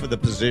stand for the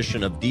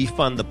position of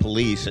defund the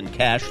police and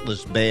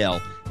cashless bail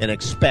and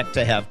expect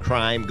to have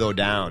crime go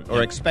down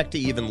or expect to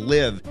even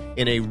live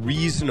in a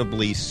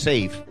reasonably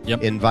safe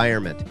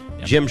environment.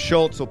 Jim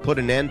Schultz will put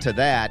an end to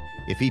that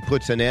if he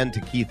puts an end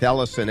to Keith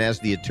Ellison as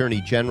the Attorney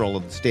General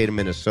of the state of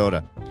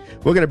Minnesota.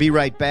 We're going to be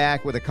right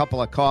back with a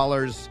couple of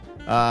callers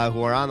who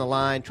are on the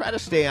line. Try to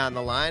stay on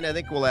the line. I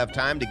think we'll have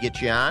time to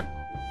get you on.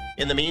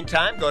 In the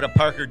meantime, go to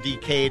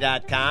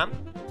ParkerDK.com.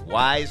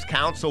 Wise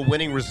Counsel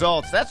Winning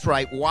Results. That's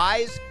right,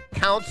 Wise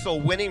Counsel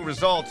Winning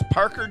Results.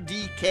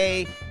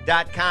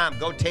 ParkerDK.com.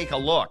 Go take a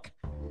look.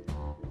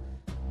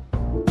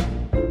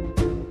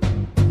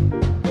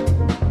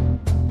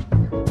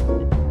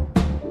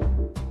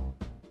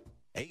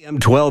 AM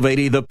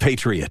 1280, The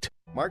Patriot.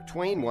 Mark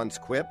Twain once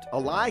quipped, "A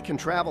lie can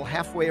travel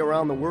halfway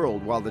around the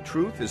world while the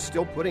truth is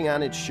still putting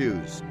on its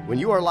shoes. When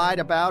you are lied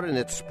about and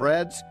it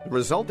spreads, the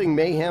resulting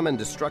mayhem and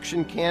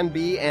destruction can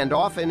be, and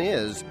often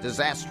is,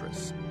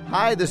 disastrous."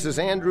 Hi, this is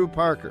Andrew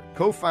Parker,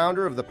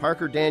 co-founder of the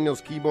Parker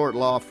Daniels Keyboard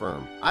Law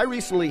Firm. I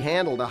recently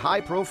handled a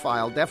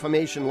high-profile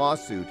defamation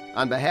lawsuit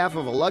on behalf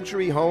of a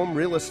luxury home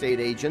real estate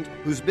agent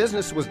whose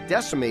business was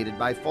decimated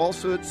by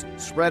falsehoods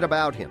spread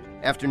about him.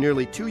 After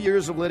nearly 2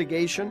 years of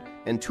litigation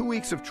and 2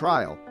 weeks of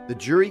trial, the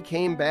jury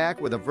came back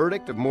with a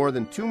verdict of more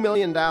than $2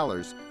 million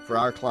for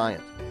our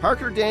client.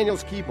 Parker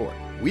Daniels Keyboard.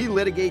 We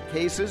litigate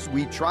cases,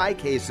 we try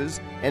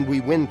cases, and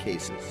we win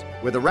cases.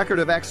 With a record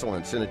of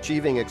excellence in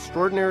achieving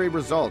extraordinary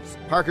results,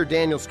 Parker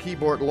Daniels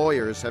Keyboard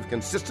lawyers have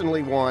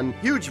consistently won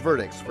huge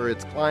verdicts for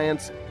its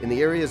clients in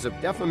the areas of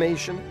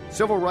defamation,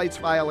 civil rights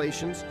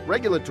violations,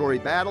 regulatory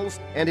battles,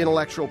 and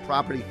intellectual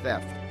property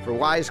theft. For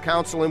wise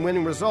counsel and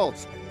winning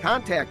results,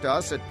 contact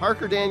us at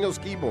Parker Daniels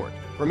Keyboard,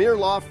 premier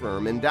law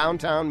firm in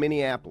downtown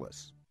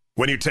Minneapolis.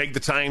 When you take the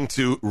time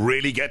to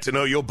really get to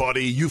know your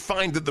body, you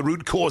find that the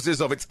root causes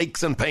of its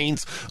aches and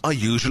pains are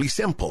usually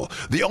simple.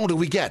 The older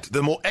we get,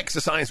 the more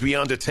exercise we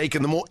undertake,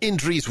 and the more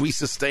injuries we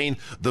sustain,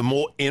 the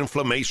more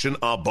inflammation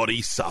our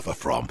bodies suffer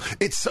from.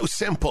 It's so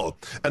simple.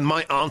 And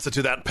my answer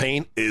to that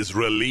pain is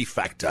Relief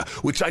Factor,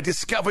 which I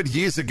discovered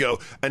years ago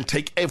and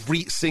take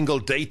every single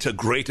day to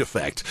great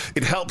effect.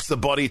 It helps the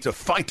body to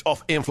fight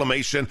off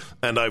inflammation,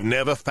 and I've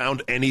never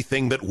found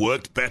anything that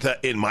worked better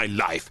in my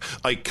life.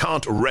 I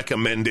can't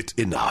recommend it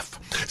enough.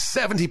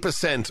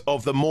 70%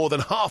 of the more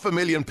than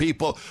 500,000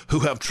 people who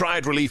have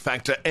tried Relief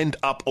Factor end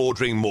up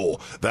ordering more.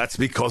 That's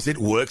because it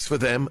works for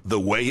them the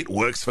way it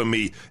works for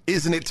me.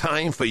 Isn't it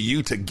time for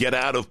you to get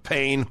out of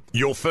pain?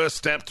 Your first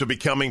step to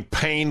becoming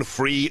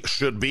pain-free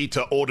should be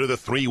to order the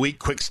 3-week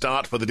quick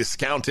start for the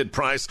discounted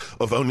price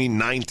of only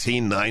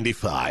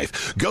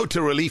 $19.95. Go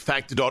to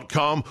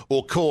ReliefFactor.com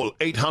or call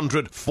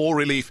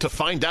 800-4RELIEF to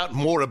find out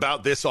more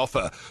about this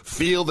offer.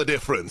 Feel the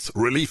difference.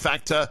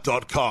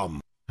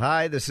 ReliefFactor.com.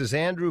 Hi, this is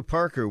Andrew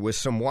Parker with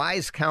some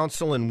wise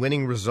counsel and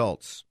winning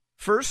results.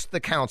 First,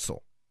 the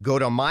counsel. Go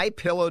to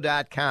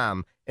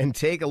MyPillow.com and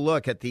take a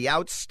look at the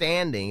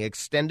outstanding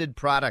extended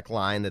product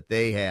line that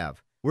they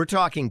have. We're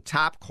talking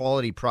top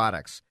quality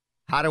products.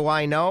 How do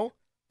I know?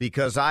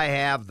 Because I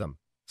have them.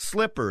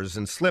 Slippers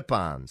and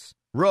slip-ons,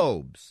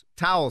 robes,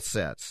 towel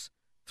sets,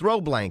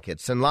 throw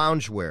blankets and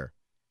loungewear.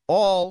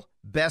 All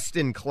best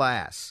in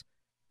class.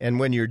 And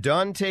when you're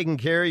done taking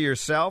care of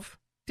yourself,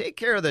 take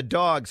care of the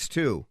dogs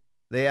too.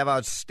 They have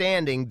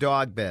outstanding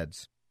dog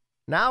beds.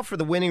 Now for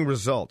the winning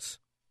results.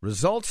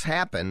 Results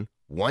happen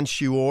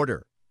once you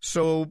order.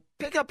 So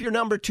pick up your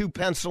number 2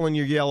 pencil and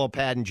your yellow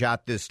pad and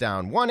jot this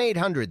down.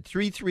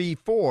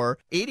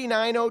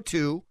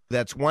 1-800-334-8902.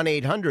 That's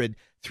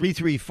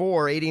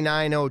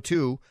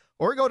 1-800-334-8902.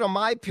 Or go to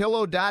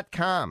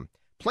MyPillow.com.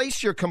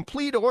 Place your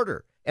complete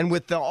order. And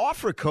with the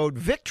offer code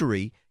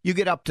VICTORY, you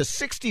get up to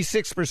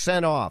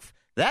 66% off.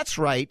 That's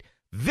right,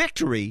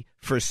 VICTORY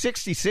for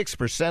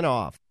 66%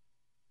 off.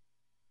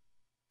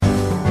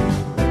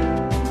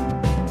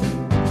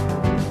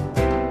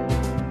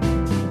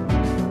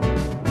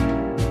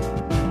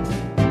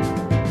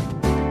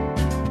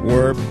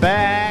 We're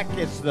back.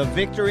 It's the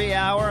Victory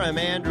Hour. I'm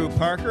Andrew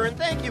Parker, and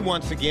thank you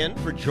once again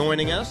for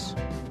joining us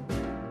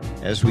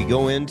as we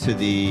go into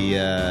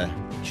the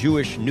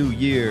Jewish New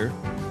Year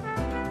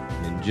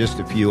in just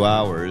a few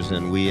hours,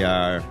 and we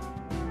are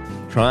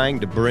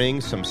trying to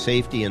bring some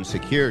safety and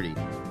security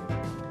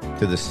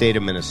to the state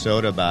of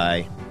Minnesota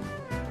by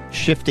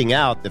shifting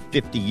out the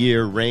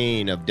 50-year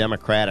reign of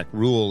Democratic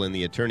rule in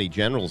the Attorney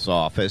General's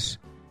office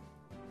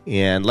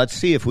And let's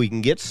see if we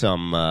can get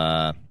some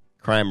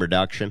crime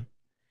reduction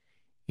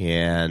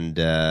and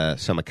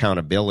some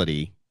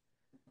accountability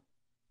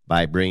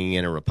by bringing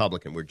in a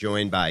Republican. We're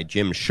joined by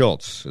Jim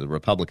Schultz, the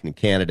Republican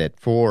candidate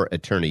for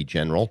Attorney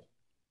General.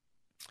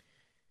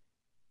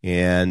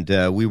 And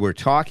we were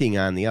talking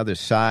on the other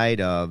side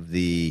of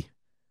the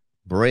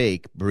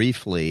break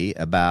briefly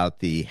about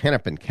the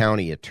Hennepin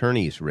County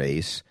attorney's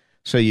race.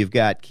 So you've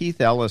got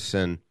Keith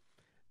Ellison,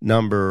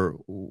 number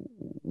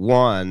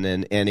one,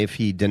 and if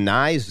he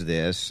denies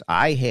this,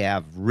 I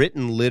have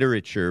written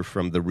literature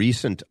from the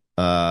recent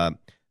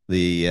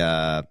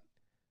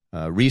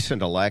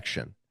recent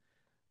election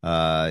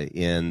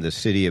in the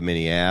city of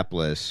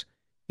Minneapolis,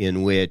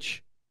 in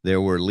which there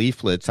were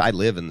leaflets. I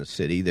live in the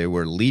city. There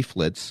were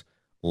leaflets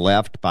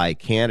left by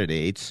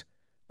candidates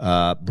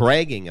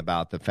bragging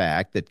about the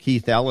fact that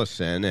Keith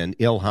Ellison and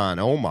Ilhan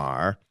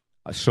Omar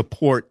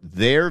support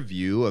their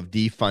view of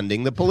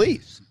defunding the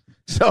police.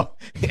 So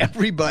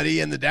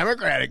everybody in the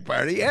Democratic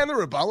Party and the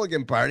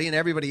Republican Party and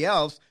everybody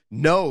else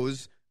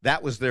knows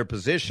that was their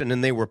position,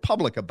 and they were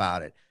public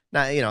about it.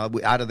 Now,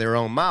 out of their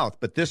own mouth,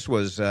 but this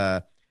was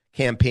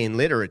campaign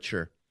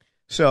literature.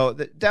 So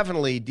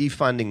definitely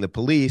defunding the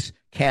police,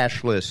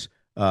 cashless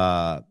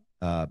bail,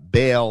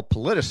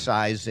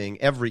 politicizing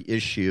every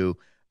issue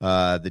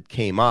that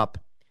came up,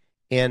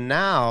 and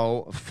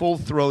now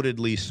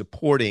full-throatedly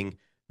supporting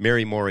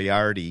Mary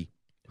Moriarty,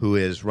 who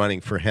is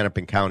running for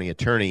Hennepin County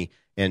attorney,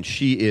 and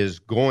she is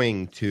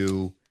going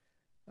to,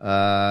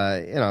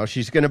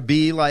 she's going to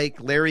be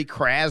like Larry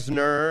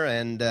Krasner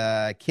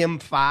and Kim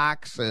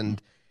Fox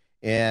and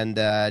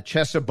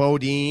Chesa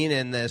Bodine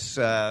and this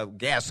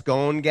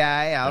Gascon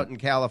guy out in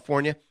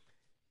California.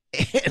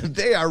 And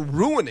they are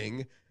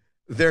ruining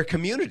their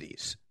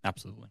communities.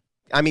 Absolutely.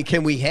 I mean,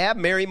 can we have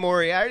Mary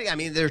Moriarty? I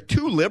mean, there are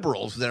two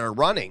liberals that are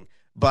running,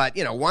 but,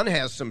 one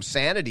has some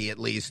sanity at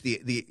least.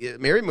 The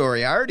Mary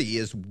Moriarty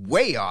is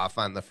way off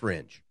on the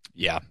fringe.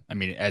 Yeah, I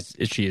mean, as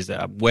she is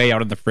way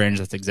out on the fringe.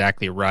 That's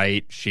exactly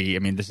right. She's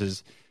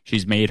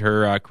made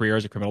her career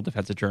as a criminal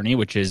defense attorney,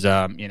 which is,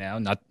 that's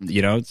an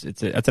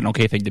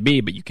okay thing to be,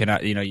 but you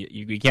cannot,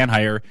 you can't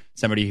hire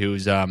somebody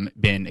who's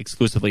been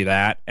exclusively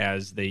that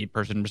as the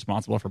person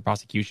responsible for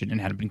prosecution in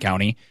Hennepin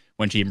County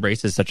when she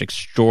embraces such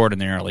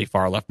extraordinarily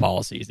far left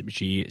policies. I mean,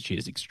 she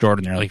is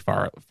extraordinarily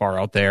far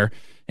out there,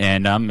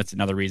 and it's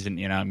another reason,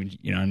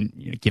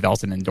 Keith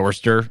Ellison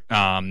endorsed her.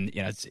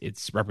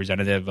 It's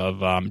representative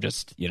of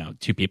just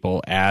two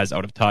people as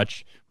out of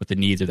touch with the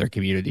needs of their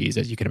communities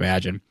as you can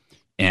imagine.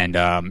 And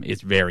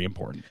it's very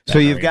important. So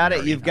you've got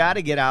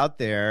to get out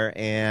there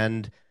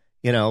and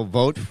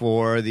vote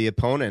for the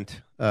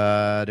opponent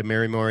to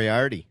Mary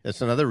Moriarty.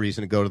 That's another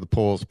reason to go to the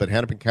polls. But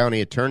Hennepin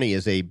County attorney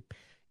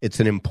it's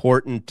an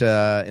important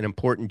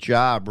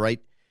job right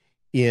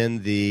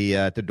in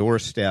the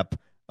doorstep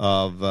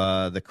of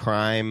the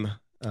crime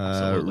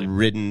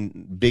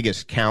ridden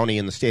biggest county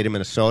in the state of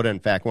Minnesota. In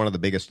fact, one of the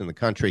biggest in the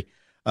country.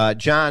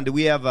 John, do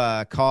we have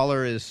a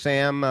caller? Is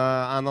Sam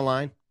on the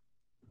line?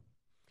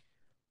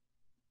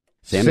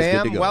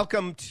 Sam,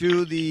 welcome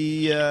to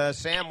the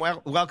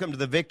welcome to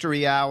the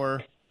Victory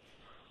Hour.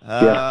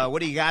 What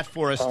do you got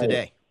for us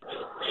today?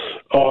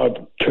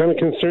 Kind of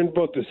concerned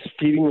about this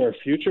feeding our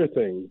future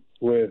thing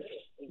with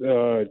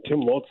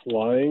Tim Walz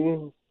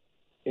lying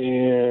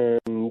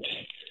and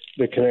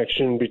the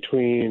connection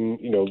between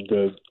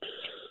the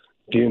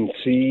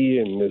DNC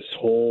and this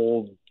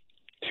whole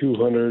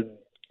 $200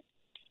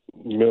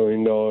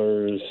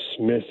 million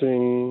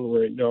missing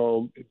right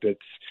now.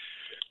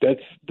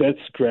 That's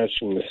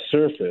scratching the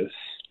surface.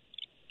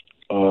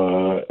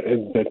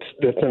 And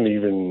that's not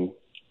even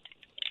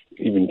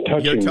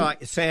touching.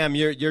 Sam,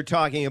 you're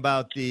talking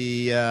about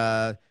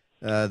the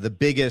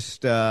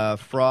biggest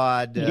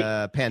fraud,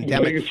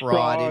 pandemic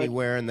fraud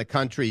anywhere in the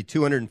country.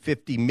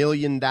 $250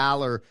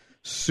 million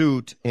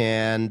suit,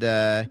 and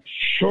I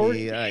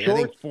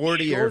think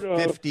 40 or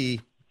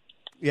 50.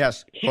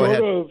 Yes, go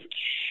ahead.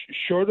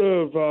 Short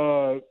of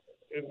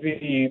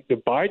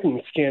the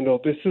Biden scandal,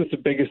 this is the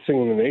biggest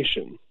thing in the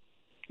nation.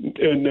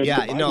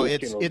 It's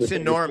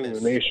enormous. In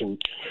the nation.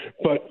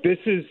 But this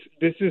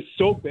is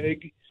so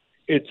big.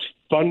 It's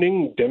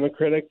funding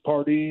Democratic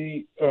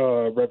Party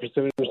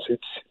representatives.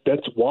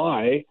 That's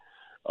why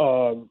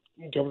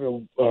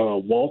Governor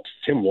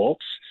Tim Walz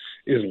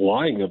is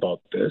lying about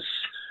this.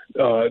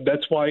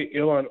 That's why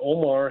Ilhan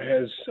Omar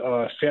has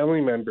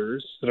family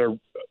members that are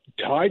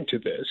tied to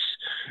this.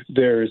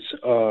 There's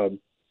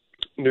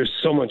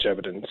so much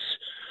evidence.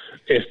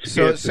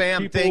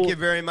 Sam, thank you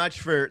very much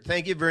for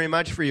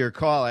your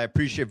call. I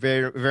appreciate it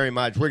very, very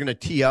much. We're going to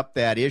tee up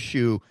that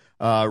issue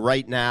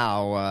right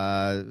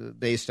now,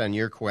 based on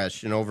your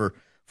question. Over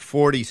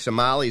 40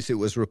 Somalis, it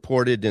was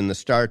reported in the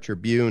Star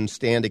Tribune,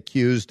 stand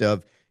accused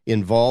of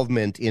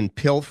involvement in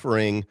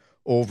pilfering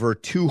over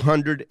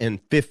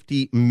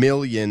 $250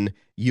 million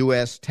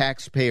U.S.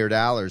 taxpayer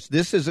dollars.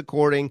 This is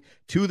according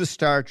to the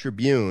Star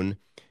Tribune,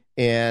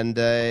 and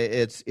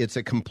it's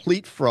a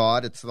complete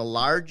fraud. It's the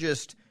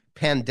largest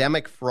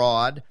pandemic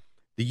fraud.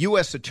 The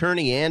U.S.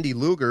 Attorney Andy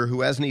Lugar,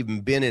 who hasn't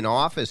even been in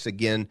office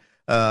again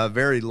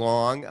very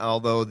long,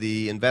 although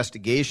the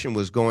investigation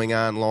was going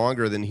on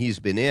longer than he's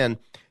been in.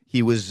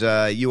 He was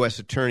U.S.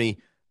 Attorney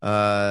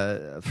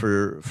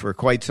for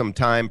quite some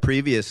time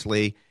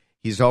previously.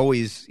 He's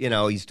always,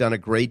 he's done a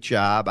great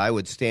job. I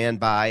would stand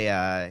by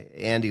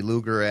Andy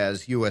Lugar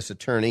as U.S.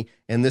 Attorney,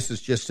 and this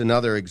is just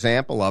another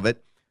example of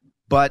it.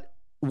 But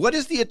what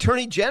is the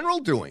Attorney General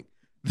doing?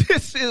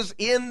 This is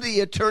in the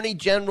Attorney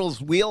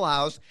General's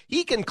wheelhouse.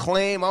 He can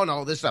claim, oh,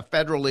 no, this is a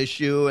federal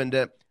issue.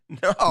 And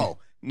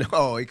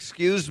no,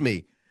 excuse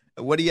me.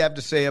 What do you have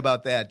to say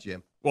about that,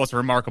 Jim? Well, it's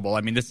remarkable.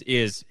 I mean, this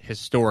is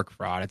historic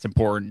fraud. It's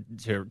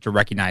important to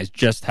recognize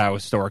just how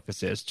historic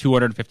this is.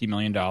 $250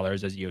 million,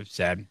 as you have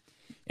said.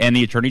 And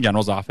the Attorney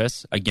General's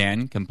office,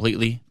 again,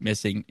 completely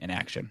missing in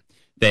action.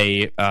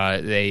 This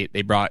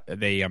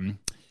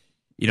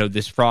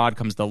fraud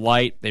comes to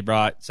light. They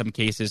brought some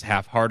cases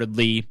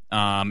half-heartedly.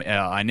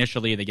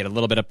 Initially, they get a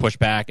little bit of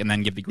pushback and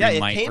then give the green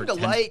light. Yeah, it came to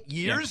light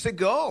years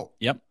ago.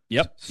 Yep.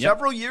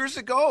 Several years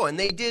ago, and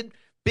they did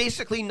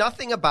basically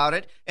nothing about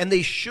it, and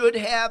they should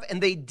have,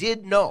 and they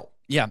did know.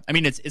 Yeah, I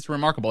mean, it's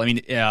remarkable. I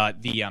mean,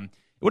 it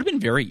would have been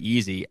very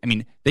easy. I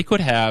mean, they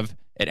could have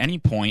at any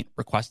point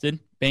requested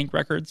bank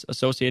records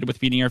associated with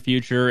Feeding Our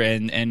Future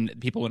and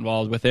people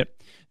involved with it.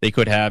 They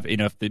could have,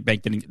 if the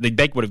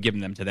bank would have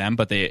given them to them,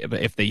 but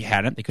if they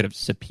hadn't, they could have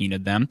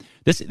subpoenaed them.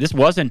 This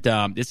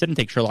didn't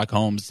take Sherlock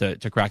Holmes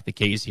to crack the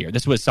case here.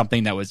 This was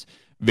something that was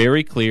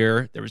very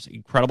clear. There was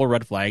incredible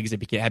red flags.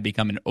 It had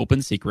become an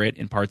open secret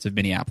in parts of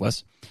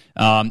Minneapolis,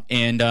 and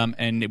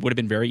it would have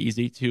been very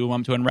easy to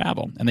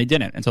unravel, and they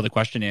didn't. And so the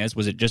question is,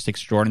 was it just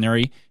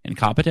extraordinary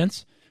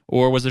incompetence?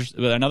 Or was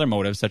there another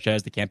motive, such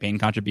as the campaign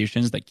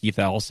contributions that Keith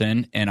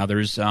Ellison and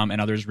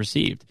others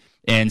received?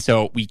 And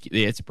so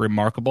it's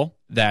remarkable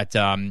that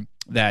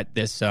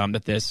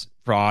this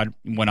fraud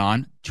went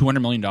on.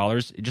 $200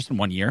 million just in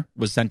 1 year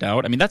was sent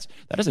out. I mean, that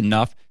is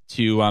enough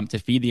to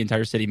feed the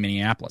entire city of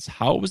Minneapolis.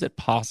 How was it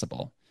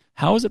possible?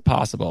 How is it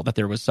possible that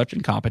there was such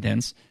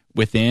incompetence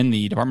within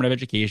the Department of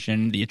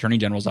Education, the Attorney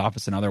General's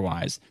office, and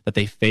otherwise, that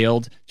they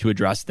failed to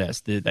address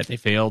this, that they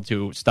failed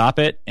to stop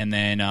it and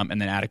then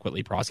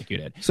adequately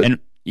prosecute it? And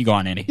you go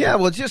on, Andy. Yeah,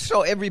 well, just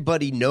so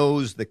everybody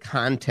knows the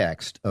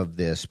context of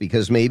this,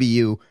 because maybe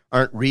you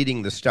aren't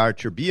reading the Star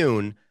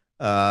Tribune,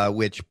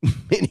 which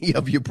many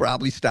of you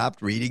probably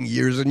stopped reading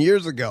years and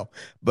years ago.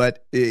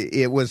 But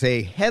it was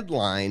a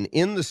headline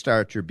in the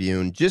Star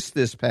Tribune just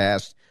this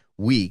past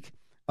week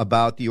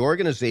about the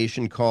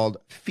organization called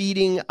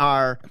Feeding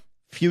Our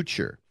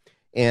Future.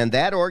 And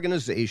that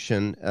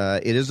organization,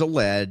 it is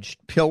alleged,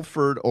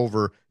 pilfered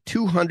over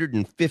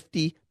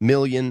 $250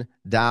 million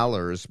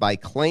by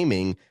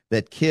claiming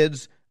that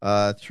kids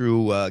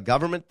through a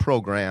government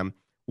program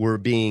were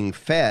being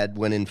fed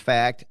when in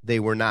fact they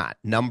were not.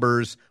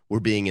 Numbers were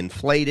being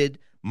inflated.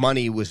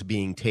 Money was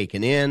being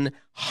taken in,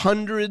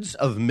 hundreds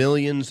of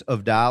millions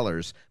of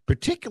dollars,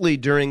 particularly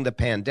during the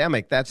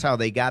pandemic. That's how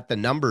they got the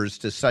numbers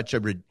to such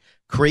a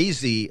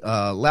crazy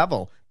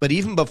level. But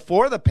even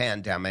before the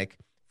pandemic,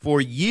 for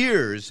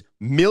years,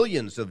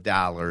 millions of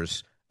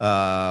dollars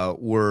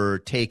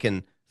were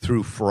taken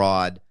through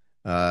fraud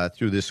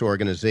through this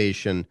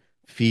organization,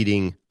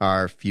 Feeding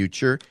Our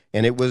Future.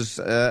 And it was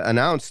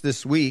announced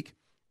this week,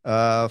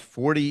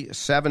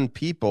 47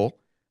 people,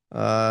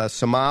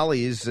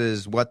 Somalis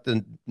is what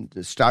the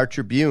Star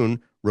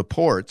Tribune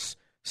reports,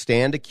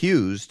 stand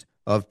accused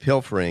of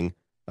pilfering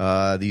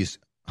these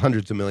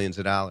hundreds of millions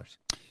of dollars.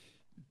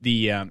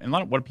 And a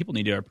lot of what people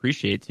need to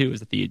appreciate too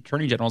is that the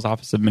Attorney General's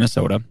Office of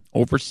Minnesota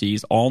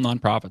oversees all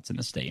nonprofits in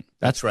the state.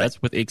 That's right.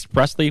 That's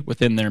expressly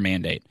within their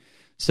mandate.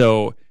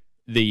 So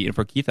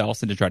for Keith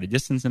Ellison to try to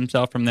distance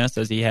himself from this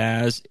as he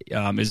has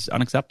is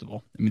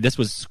unacceptable. I mean, this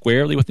was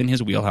squarely within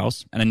his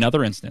wheelhouse. And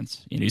another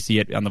instance, you see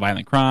it on the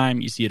violent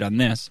crime, you see it on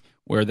this,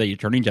 where the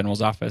Attorney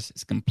General's office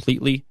is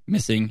completely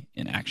missing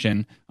in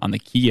action on the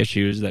key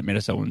issues that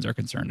Minnesotans are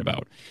concerned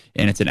about.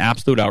 And it's an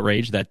absolute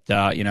outrage that,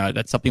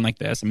 that something like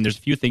this, I mean, there's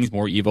few things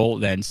more evil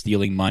than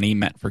stealing money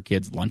meant for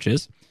kids'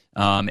 lunches.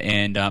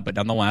 But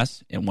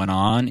nonetheless, it went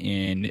on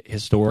in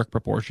historic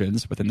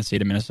proportions within the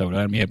state of Minnesota,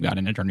 and we have got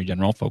an Attorney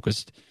General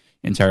focused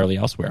entirely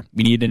elsewhere.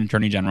 We need an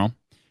Attorney General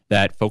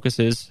that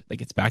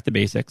gets back to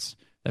basics,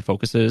 that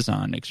focuses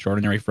on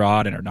extraordinary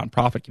fraud in our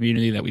nonprofit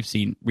community that we've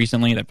seen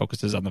recently, that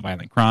focuses on the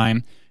violent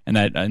crime, and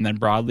then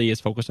broadly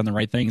is focused on the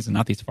right things and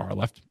not these far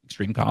left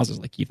extreme causes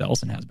like Keith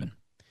Ellison has been.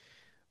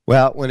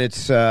 Well, when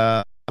it's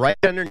right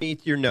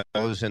underneath your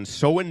nose and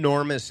so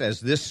enormous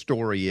as this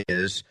story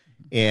is,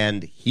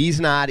 and he's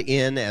not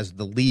in as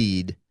the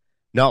lead.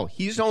 No,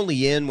 he's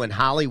only in when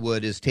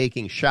Hollywood is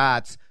taking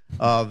shots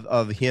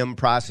of him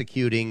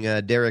prosecuting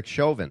Derek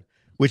Chauvin,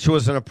 which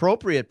was an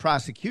appropriate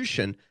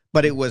prosecution,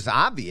 but it was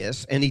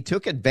obvious, and he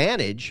took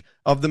advantage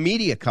of the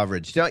media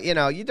coverage.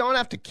 You don't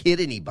have to kid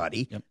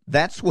anybody. Yep.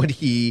 That's what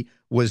he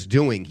was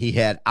doing. He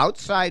had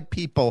outside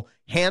people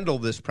handle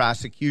this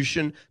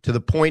prosecution to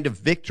the point of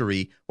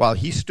victory while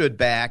he stood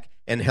back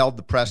and held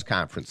the press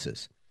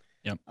conferences.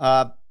 Yep.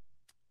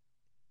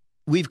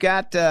 We've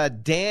got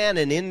Dan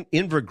in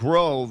Inver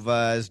Grove.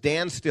 Is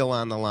Dan still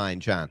on the line,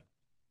 John?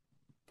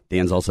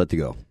 Dan's all set to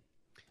go.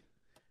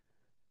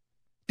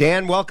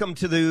 Dan, welcome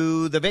to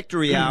the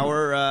Victory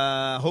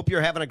Hour. Hope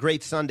you're having a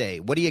great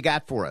Sunday. What do you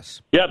got for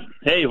us? Yep.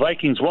 Hey,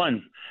 Vikings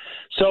won.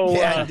 So,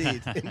 yeah,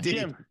 indeed.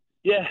 Jim,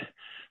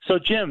 So,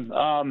 Jim,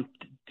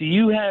 do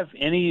you have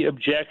any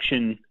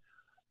objection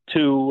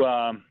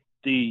to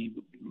the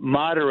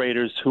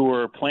moderators who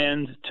are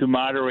planned to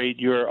moderate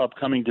your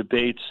upcoming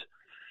debates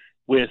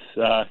with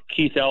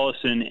Keith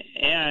Ellison?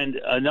 And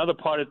another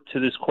part to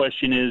this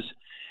question is,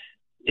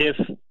 if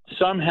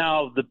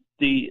somehow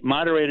the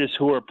moderators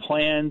who are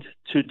planned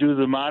to do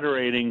the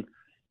moderating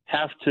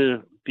have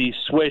to be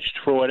switched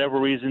for whatever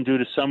reason due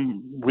to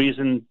some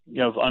reason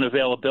of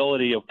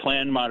unavailability of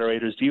planned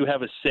moderators, do you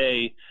have a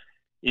say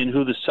in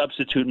who the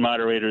substitute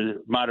moderator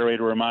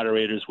or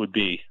moderators would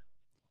be?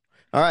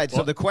 All right,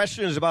 so the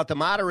question is about the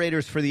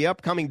moderators for the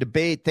upcoming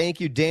debate. Thank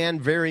you, Dan,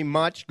 very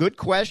much. Good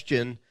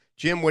question.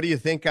 Jim, what do you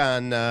think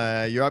on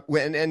your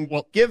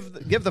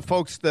give the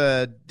folks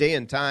the day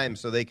and time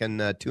so they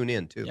can tune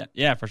in too?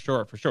 Yeah, for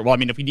sure. Well, I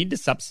mean, if we need to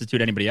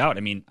substitute anybody out,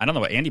 I mean, I don't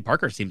know. Andy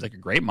Parker seems like a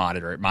great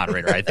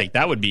moderator. I think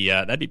that would be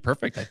that'd be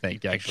perfect. I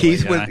think actually,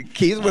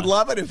 Keith would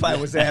love it if I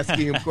was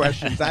asking him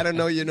questions. I don't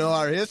know,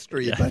 our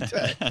history,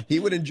 but he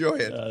would enjoy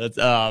it.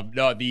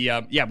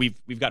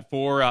 We've got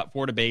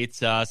four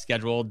debates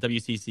scheduled: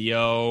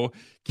 WCCO,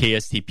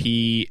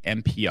 KSTP,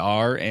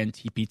 NPR, and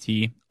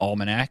TPT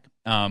Almanac.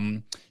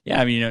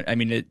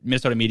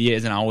 Minnesota media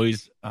isn't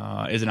always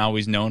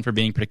known for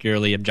being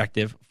particularly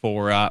objective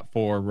for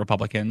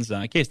Republicans.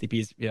 KSTP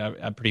is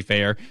pretty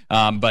fair,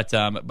 but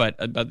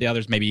the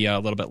others maybe a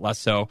little bit less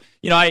so.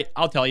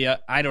 I'll tell you,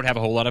 I don't have a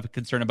whole lot of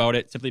concern about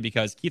it, simply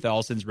because Keith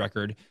Ellison's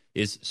record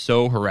is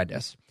so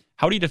horrendous.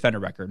 How do you defend a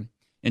record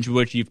into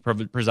which you've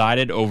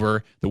presided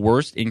over the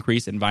worst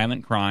increase in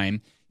violent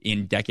crime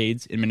in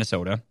decades in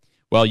Minnesota?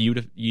 Well,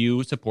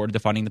 you supported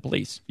defunding the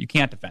police. You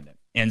can't defend it.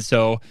 And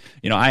so,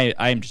 I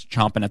am just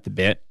chomping at the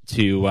bit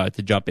to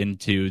jump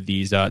into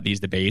these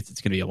debates.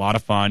 It's going to be a lot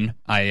of fun.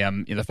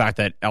 The fact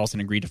that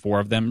Ellison agreed to 4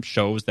 of them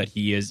shows that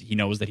he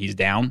knows that he's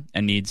down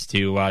and needs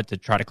to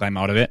try to climb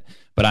out of it.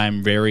 But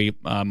I'm very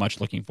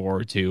much looking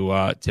forward to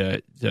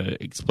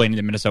explaining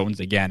to Minnesotans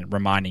again,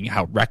 reminding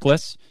how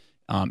reckless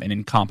and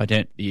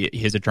incompetent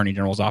his Attorney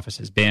General's office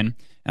has been,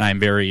 and I'm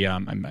very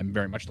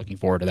much looking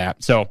forward to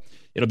that. So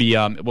we'll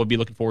be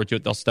looking forward to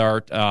it. They'll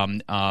start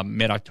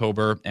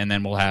mid-October, and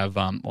then we'll have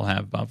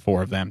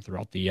 4 of them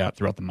throughout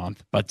the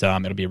month. But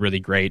it'll be a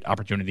really great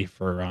opportunity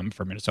for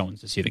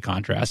Minnesotans to see the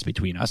contrast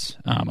between us.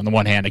 On the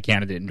one hand, a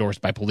candidate endorsed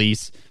by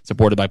police,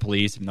 supported by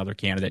police, and another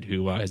candidate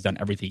who has done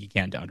everything he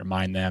can to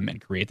undermine them and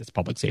create this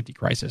public safety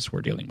crisis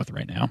we're dealing with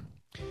right now.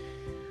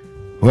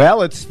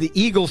 Well, it's the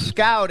Eagle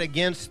Scout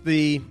against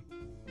the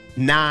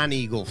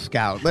non-Eagle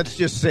Scout. Let's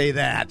just say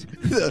that.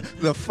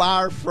 the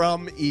far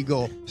from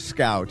Eagle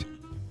Scout.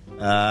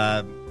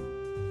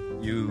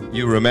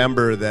 You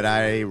remember that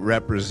I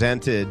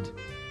represented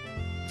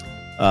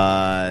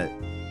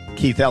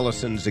Keith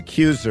Ellison's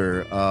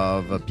accuser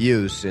of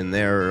abuse in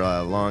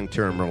their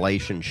long-term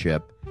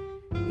relationship,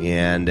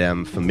 and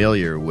am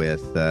familiar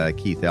with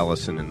Keith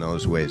Ellison in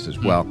those ways as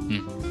well.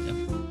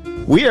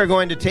 We are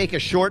going to take a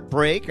short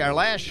break, our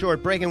last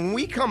short break, and when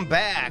we come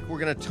back, we're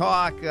going to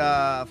talk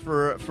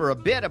for a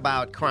bit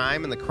about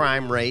crime and the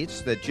crime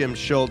rates that Jim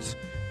Schultz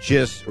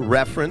just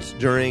referenced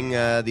during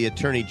the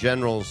Attorney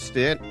General's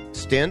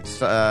stints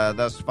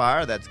thus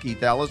far. That's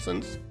Keith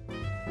Ellison's.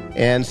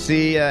 And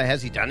see,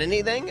 has he done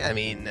anything? I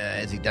mean,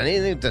 has he done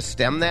anything to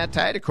stem that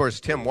tide? Of course,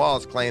 Tim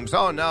Walz claims,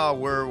 oh, no,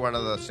 we're one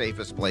of the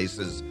safest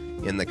places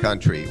in the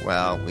country.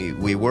 Well,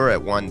 we were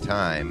at one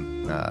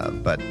time,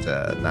 but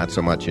not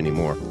so much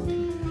anymore.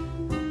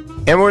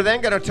 And we're then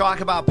going to talk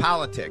about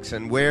politics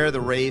and where the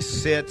race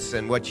sits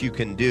and what you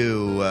can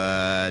do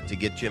to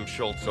get Jim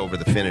Schultz over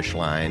the finish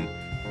line.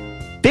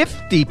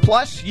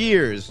 50-plus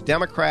years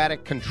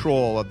Democratic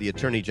control of the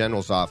Attorney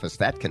General's office.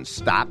 That can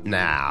stop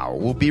now.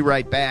 We'll be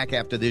right back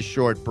after this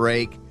short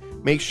break.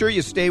 Make sure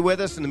you stay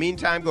with us. In the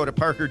meantime, go to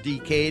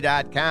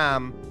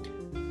parkerdk.com.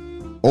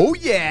 Oh,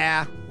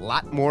 yeah, a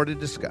lot more to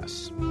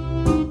discuss.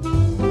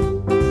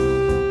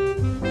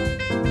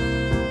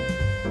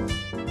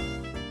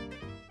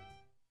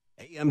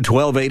 AM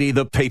 1280,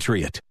 The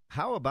Patriot.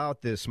 How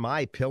about this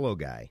MyPillow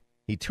guy?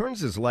 He turns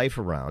his life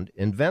around,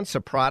 invents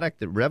a product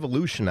that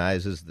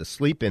revolutionizes the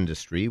sleep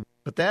industry,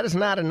 but that is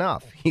not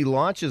enough. He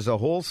launches a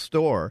whole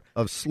store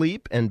of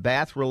sleep and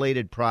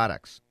bath-related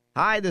products.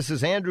 Hi, this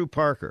is Andrew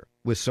Parker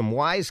with some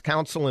wise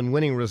counsel and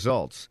winning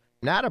results.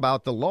 Not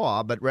about the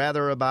law, but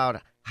rather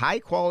about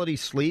high-quality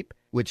sleep,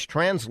 which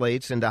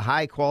translates into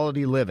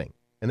high-quality living.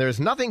 And there's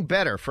nothing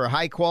better for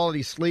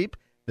high-quality sleep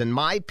than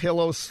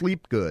MyPillow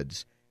sleep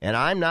goods. And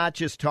I'm not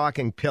just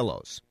talking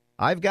pillows.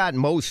 I've got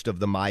most of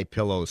the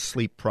MyPillow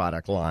sleep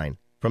product line,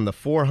 from the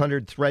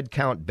 400 thread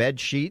count bed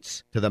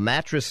sheets to the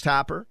mattress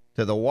topper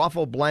to the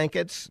waffle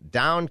blankets,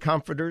 down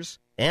comforters,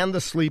 and the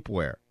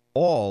sleepwear,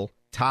 all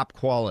top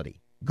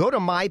quality. Go to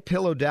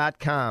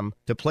MyPillow.com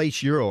to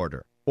place your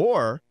order.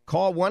 or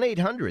call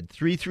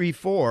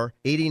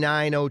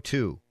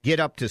 1-800-334-8902. Get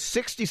up to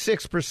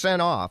 66%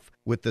 off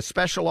with the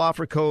special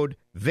offer code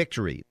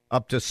VICTORY.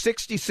 Up to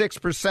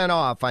 66%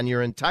 off on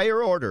your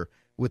entire order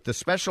with the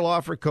special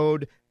offer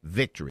code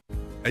VICTORY.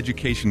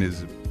 Education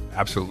is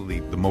absolutely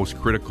the most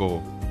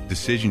critical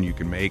decision you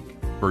can make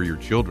for your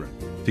children.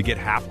 To get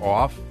half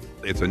off,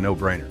 it's a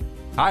no-brainer.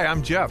 Hi,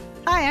 I'm Jeff.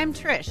 Hi, I'm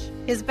Trish,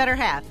 his better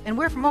half, and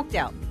we're from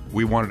Oakdale.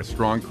 We wanted a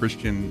strong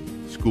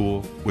Christian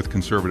school with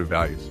conservative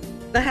values.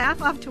 The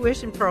half-off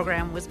tuition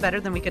program was better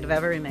than we could have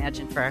ever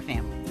imagined for our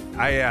family.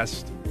 I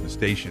asked the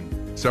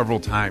station several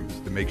times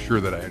to make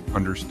sure that I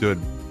understood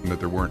that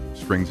there weren't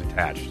strings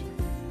attached,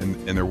 and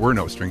there were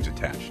no strings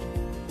attached.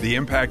 The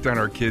impact on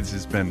our kids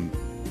has been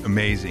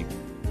amazing.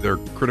 Their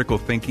critical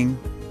thinking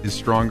is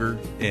stronger,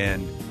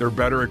 and they're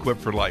better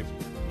equipped for life.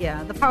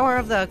 Yeah, the power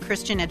of the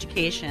Christian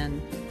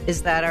education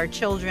is that our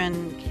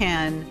children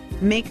can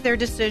make their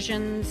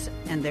decisions,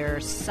 and their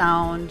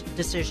sound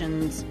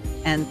decisions,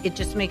 and it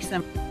just makes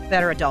them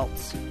better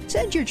adults.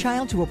 Send your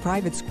child to a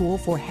private school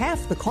for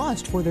half the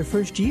cost for their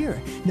first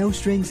year. No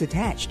strings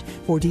attached.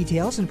 For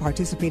details and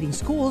participating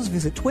schools,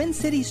 visit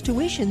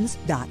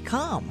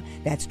TwinCitiesTuitions.com.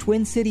 That's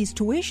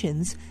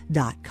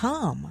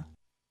TwinCitiesTuitions.com.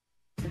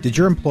 Did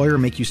your employer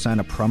make you sign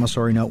a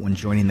promissory note when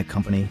joining the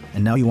company,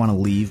 and now you want to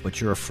leave,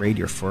 but you're afraid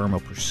your firm will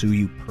pursue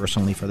you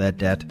personally for that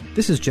debt?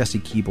 This is Jesse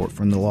Keyboard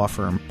from the law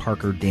firm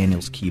Parker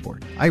Daniels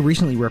Keyboard. I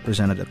recently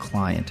represented a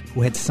client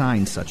who had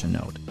signed such a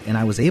note, and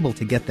I was able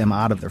to get them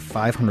out of their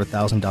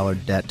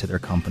 $500,000 debt to their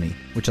company,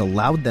 which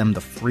allowed them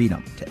the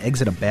freedom to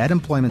exit a bad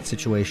employment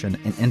situation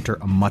and enter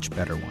a much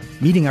better one.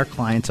 Meeting our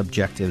clients'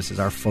 objectives is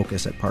our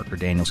focus at Parker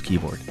Daniels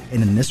Keyboard,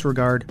 and in this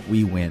regard,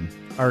 we win.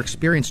 Our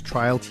experienced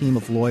trial team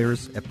of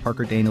lawyers at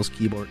Parker Daniels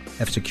Keyboard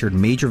have secured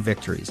major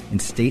victories in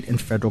state and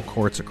federal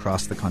courts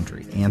across the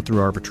country and through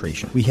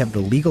arbitration. We have the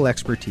legal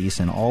expertise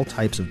in all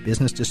types of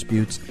business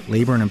disputes,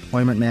 labor and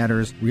employment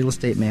matters, real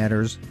estate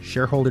matters,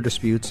 shareholder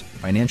disputes,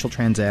 financial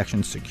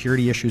transactions,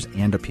 security issues,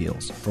 and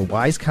appeals. For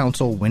wise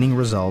counsel, winning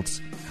results,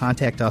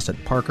 contact us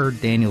at Parker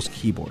Daniels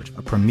Keyboard,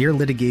 a premier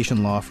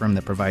litigation law firm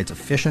that provides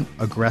efficient,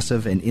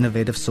 aggressive, and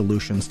innovative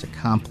solutions to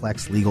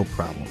complex legal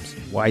problems.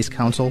 Wise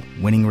counsel,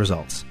 winning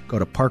results. Go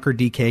to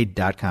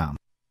parkerdk.com.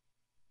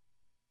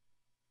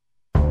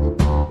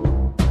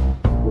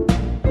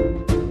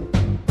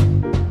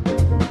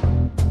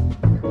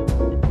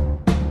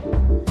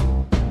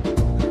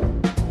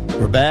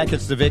 We're back.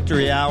 It's the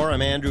Victory Hour.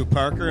 I'm Andrew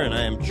Parker, and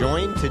I am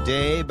joined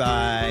today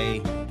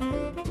by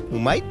who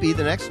might be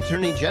the next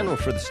Attorney General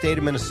for the state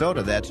of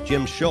Minnesota. That's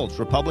Jim Schultz,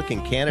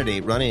 Republican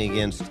candidate running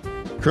against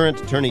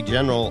current Attorney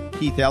General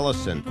Keith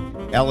Ellison.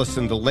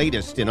 Ellison, the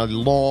latest in a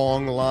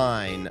long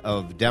line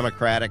of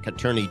Democratic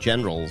Attorney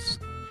Generals,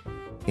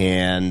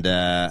 and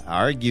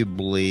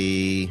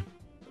arguably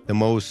the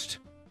most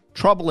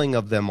troubling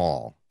of them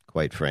all,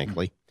 quite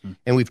frankly.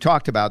 And we've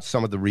talked about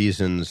some of the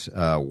reasons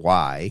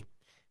why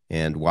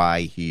and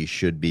why he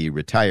should be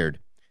retired.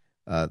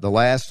 The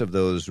last of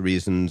those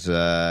reasons,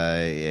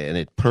 and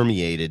it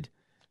permeated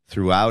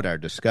throughout our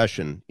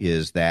discussion,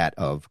 is that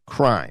of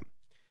crime.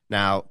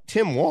 Now,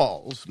 Tim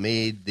Walz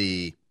made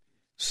the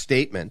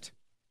statement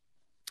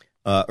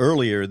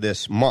earlier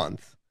this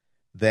month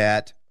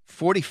that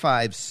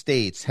 45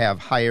 states have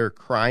higher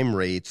crime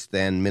rates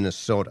than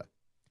Minnesota.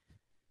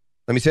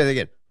 Let me say that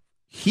again.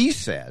 He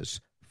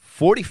says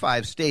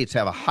 45 states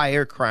have a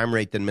higher crime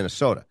rate than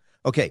Minnesota.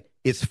 Okay,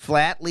 it's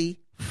flatly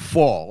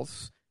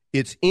false.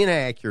 It's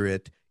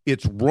inaccurate,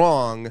 it's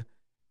wrong,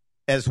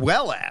 as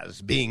well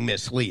as being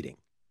misleading.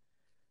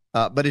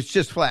 But it's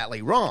just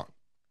flatly wrong.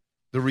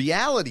 The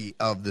reality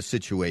of the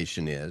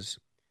situation is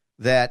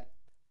that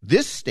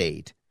this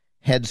state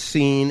had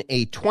seen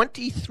a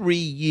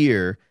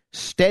 23-year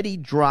steady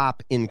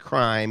drop in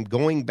crime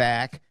going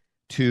back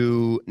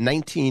to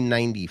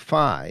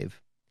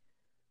 1995,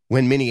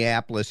 when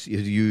Minneapolis,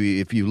 if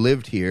you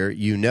lived here,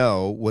 you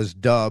know, was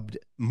dubbed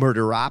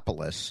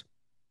Murderopolis.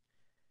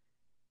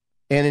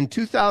 And in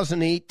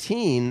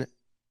 2018,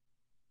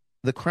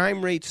 the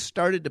crime rate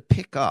started to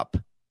pick up.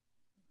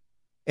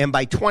 And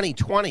by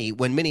 2020,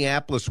 when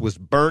Minneapolis was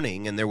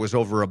burning and there was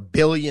over $1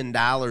 billion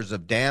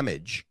of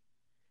damage,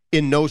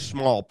 in no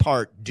small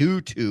part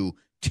due to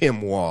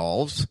Tim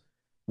Walz,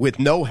 with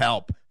no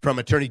help from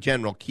Attorney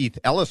General Keith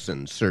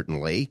Ellison,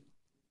 certainly,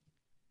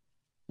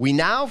 we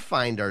now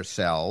find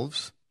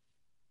ourselves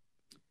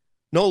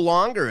no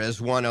longer as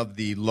one of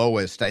the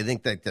lowest, I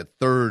think that the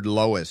third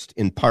lowest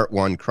in Part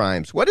 1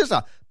 crimes. What is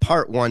a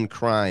Part 1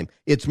 crime?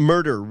 It's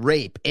murder,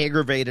 rape,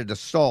 aggravated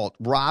assault,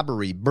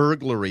 robbery,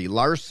 burglary,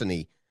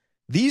 larceny.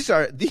 These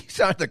are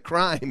the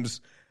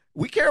crimes.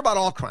 We care about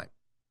all crime,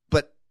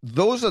 but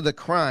those are the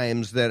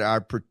crimes that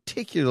are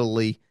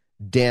particularly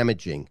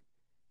damaging.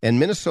 And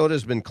Minnesota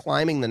has been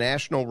climbing the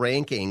national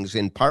rankings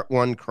in Part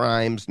 1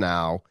 crimes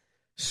now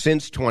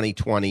since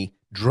 2020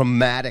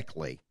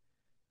 dramatically,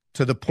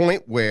 to the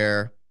point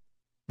where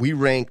we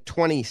rank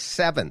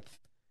 27th.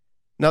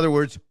 In other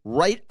words,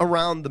 right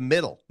around the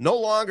middle. No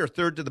longer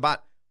third to the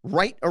bottom,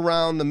 right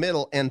around the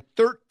middle, and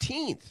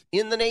 13th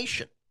in the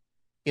nation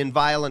in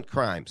violent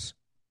crimes.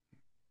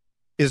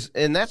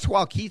 And that's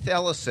while Keith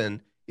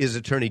Ellison is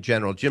Attorney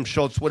General. Jim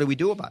Schultz, what do we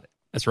do about it?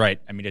 That's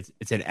right. I mean,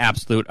 it's an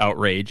absolute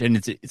outrage, and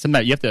it's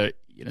sometimes you have to.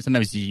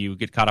 Sometimes you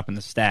get caught up in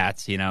the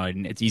stats,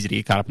 and it's easy to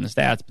get caught up in the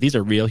stats. But these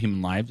are real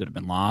human lives that have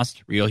been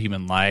lost, real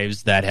human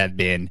lives that have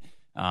been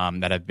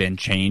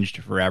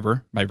changed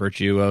forever by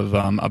virtue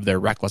of their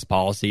reckless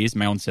policies.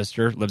 My own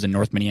sister lives in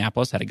North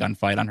Minneapolis, had a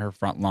gunfight on her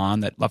front lawn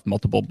that left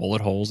multiple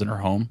bullet holes in her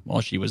home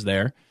while she was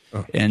there.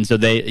 Oh. And so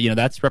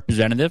that's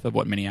representative of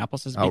what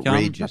Minneapolis has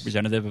become,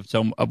 representative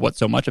of what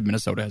so much of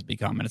Minnesota has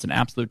become, and it's an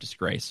absolute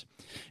disgrace.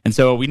 And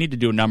so we need to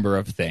do a number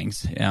of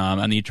things.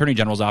 In the Attorney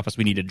General's office,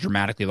 we need a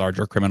dramatically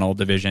larger criminal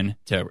division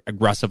to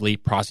aggressively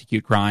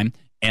prosecute crime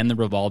and the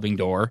revolving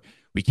door.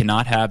 We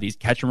cannot have these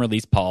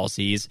catch-and-release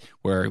policies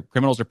where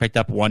criminals are picked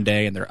up one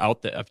day and they're out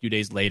a few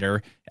days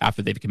later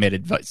after they've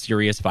committed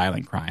serious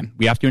violent crime.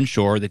 We have to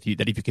ensure that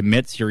if you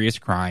commit serious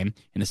crime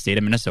in the state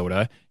of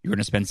Minnesota, you're going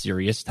to spend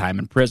serious time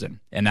in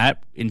prison. And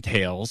that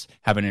entails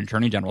having an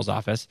Attorney General's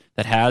office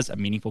that has a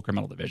meaningful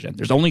criminal division.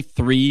 There's only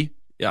 3.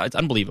 It's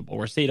unbelievable.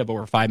 We're a state of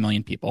over 5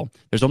 million people.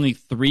 There's only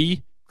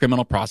 3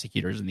 criminal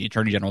prosecutors in the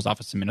Attorney General's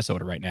office in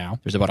Minnesota right now.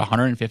 There's about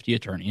 150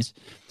 attorneys.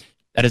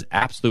 That is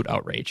absolute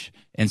outrage.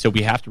 And so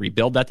we have to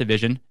rebuild that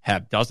division,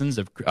 have dozens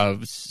of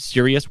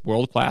serious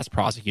world-class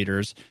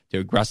prosecutors to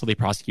aggressively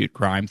prosecute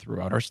crime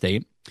throughout our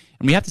state.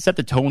 And we have to set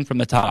the tone from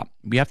the top.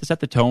 We have to set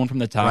the tone from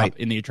the top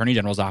in the Attorney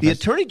General's office. The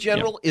Attorney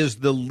General is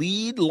the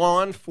lead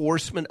law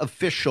enforcement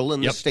official in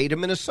the state of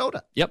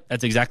Minnesota. Yep,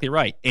 that's exactly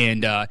right.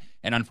 And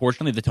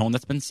unfortunately, the tone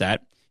that's been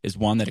set is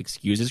one that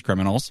excuses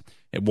criminals,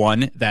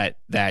 one that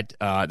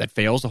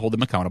fails to hold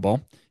them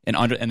accountable,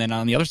 and then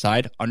on the other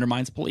side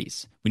undermines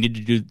police. We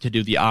need to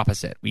do the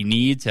opposite. We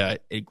need to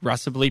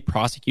aggressively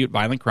prosecute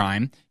violent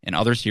crime and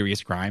other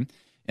serious crime,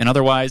 and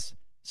otherwise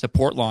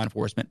support law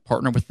enforcement,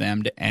 partner with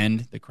them to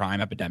end the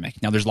crime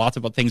epidemic. Now, there's lots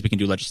of things we can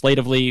do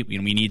legislatively. We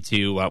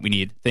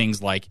need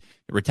things like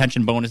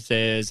retention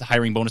bonuses,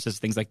 hiring bonuses,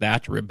 things like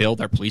that to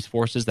rebuild our police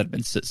forces that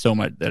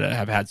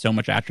have had so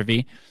much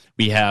atrophy.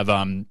 We have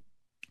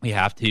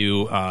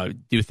to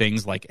do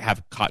things like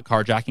have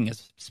carjacking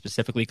as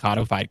specifically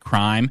codified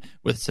crime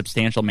with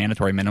substantial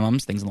mandatory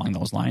minimums, things along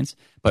those lines.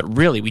 But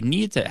really, we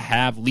need to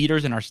have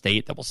leaders in our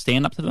state that will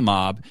stand up to the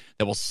mob,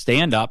 that will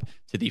stand up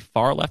to the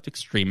far left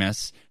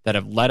extremists that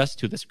have led us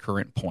to this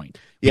current point.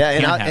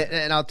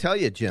 And I'll tell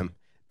you, Jim,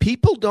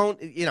 people don't,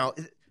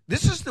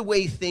 this is the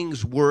way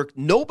things work.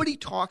 Nobody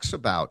talks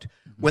about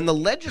when the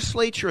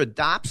legislature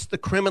adopts the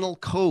criminal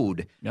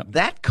code,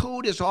 that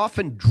code is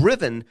often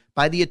driven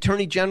by the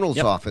Attorney General's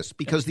office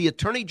because the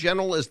Attorney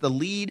General is the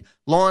lead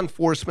law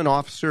enforcement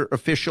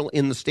official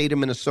in the state of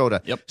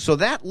Minnesota. So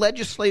that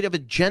legislative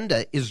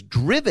agenda is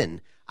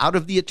driven out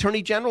of the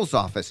Attorney General's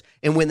office.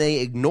 And when they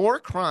ignore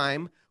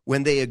crime,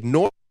 when they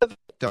ignore the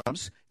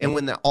victims, and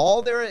when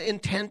all their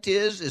intent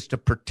is to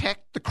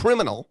protect the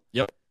criminal,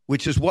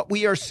 which is what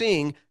we are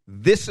seeing,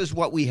 this is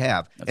what we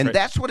have.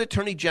 That's what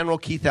Attorney General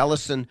Keith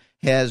Ellison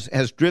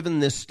has driven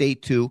this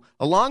state to,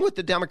 along with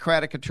the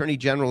Democratic Attorney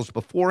Generals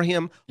before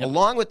him,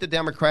 along with the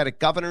Democratic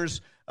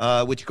governors,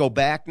 which go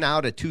back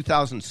now to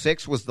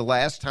 2006 was the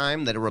last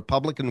time that a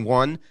Republican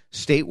won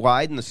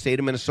statewide in the state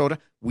of Minnesota.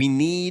 We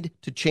need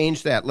to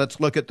change that. Let's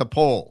look at the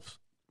polls.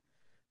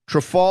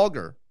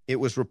 Trafalgar, it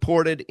was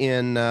reported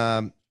in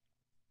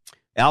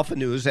Alpha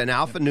News, and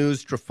Alpha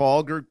News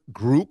Trafalgar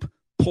Group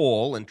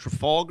poll, and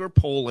Trafalgar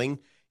polling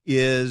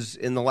is,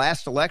 in the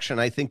last election,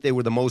 I think they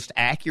were the most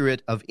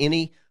accurate of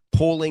any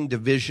polling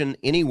division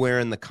anywhere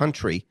in the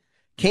country,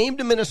 came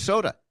to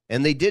Minnesota,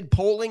 and they did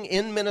polling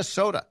in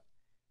Minnesota,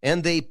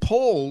 and they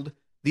polled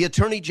the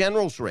Attorney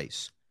General's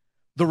race.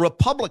 The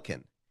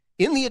Republican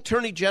in the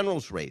Attorney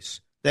General's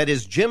race, that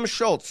is Jim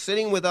Schultz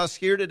sitting with us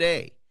here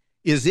today,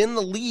 is in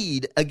the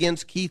lead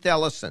against Keith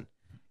Ellison,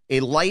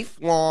 a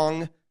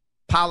lifelong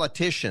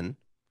politician.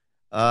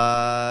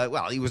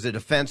 He was a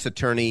defense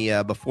attorney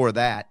before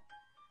that,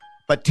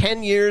 but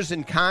 10 years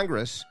in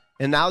Congress,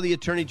 and now the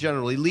Attorney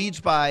General. He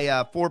leads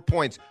by 4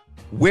 points.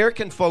 Where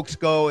can folks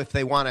go if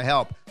they want to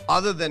help,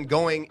 other than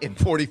going in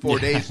 44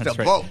 days to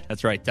vote?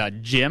 That's right.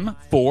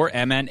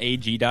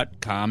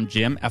 Jim4MNAG.com,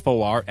 Jim,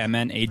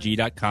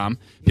 FORMNAG.com.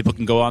 People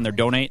can go on there,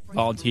 donate,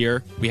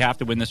 volunteer. We have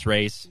to win this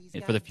race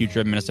for the future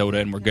of Minnesota,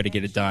 and we're going to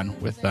get it done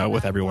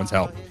with everyone's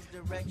help.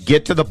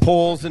 Get to the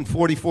polls in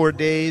 44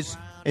 days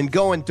and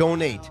go and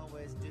donate.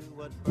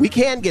 We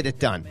can get it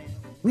done.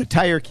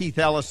 Retire Keith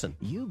Ellison.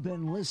 You've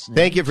been listening.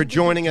 Thank you for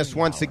joining us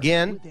once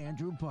again.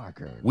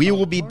 We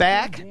will be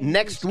back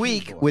next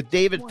week with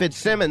David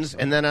Fitzsimmons,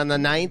 and then on the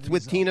 9th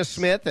with Tina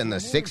Smith, and the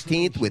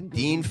 16th with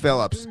Dean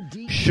Phillips.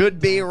 Should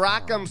be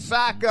Rock'em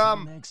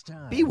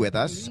Sock'em. Be with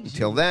us.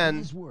 Until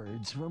then,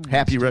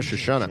 happy Rosh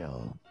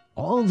Hashanah.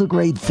 All the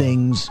great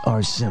things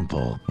are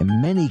simple,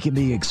 and many can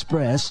be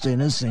expressed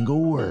in a single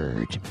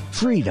word.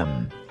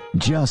 Freedom,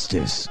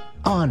 justice,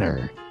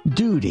 honor,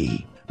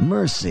 duty,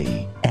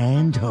 mercy,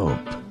 and hope.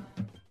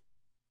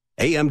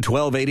 AM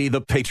 1280,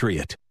 The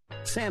Patriot.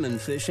 Salmon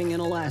fishing in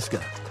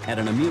Alaska, at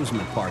an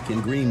amusement park in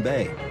Green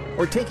Bay,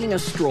 or taking a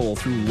stroll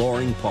through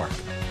Loring Park.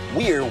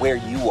 We're where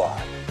you are.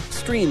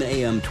 Stream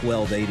AM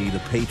 1280 The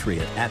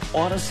Patriot at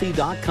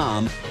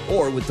Odyssey.com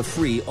or with the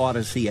free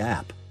Odyssey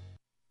app.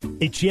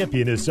 A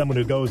champion is someone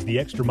who goes the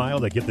extra mile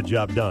to get the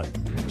job done.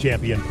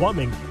 Champion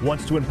Plumbing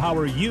wants to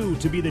empower you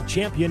to be the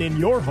champion in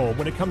your home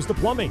when it comes to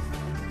plumbing.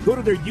 Go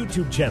to their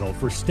YouTube channel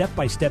for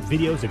step-by-step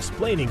videos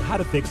explaining how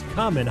to fix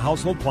common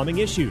household plumbing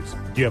issues.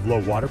 Do you have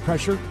low water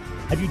pressure?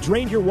 Have you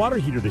drained your water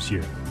heater this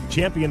year?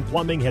 Champion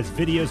Plumbing has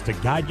videos to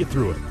guide you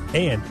through it.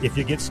 And if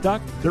you get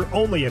stuck, they're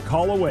only a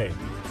call away.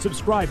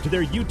 Subscribe to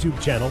their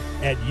YouTube channel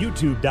at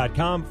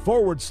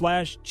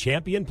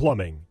youtube.com/Champion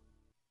Plumbing.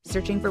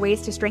 Searching for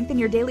ways to strengthen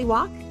your daily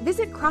walk?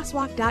 Visit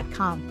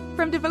crosswalk.com.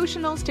 From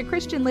devotionals to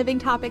Christian living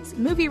topics,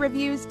 movie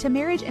reviews to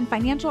marriage and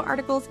financial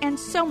articles, and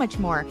so much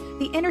more.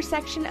 The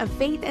intersection of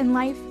faith and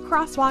life,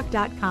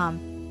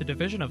 crosswalk.com. The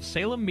division of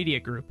Salem Media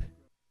Group.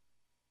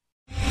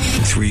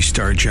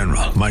 3-star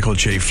General Michael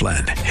J.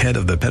 Flynn, head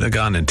of the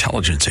Pentagon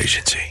Intelligence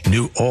Agency,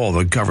 knew all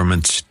the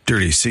government's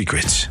dirty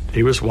secrets.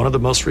 He was one of the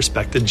most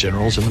respected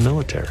generals in the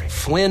military.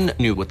 Flynn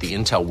knew what the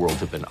intel world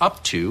had been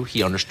up to.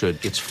 He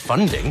understood its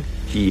funding.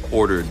 He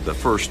ordered the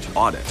first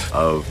audit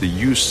of the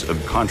use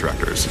of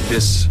contractors.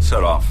 This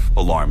set off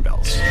alarm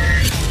bells.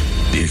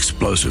 The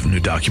explosive new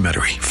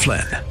documentary,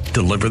 Flynn,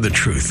 Deliver the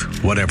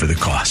Truth, Whatever the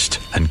Cost,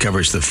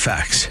 uncovers the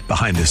facts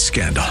behind this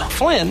scandal.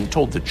 Flynn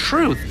told the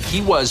truth.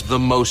 He was the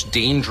most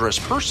dangerous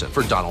person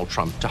for Donald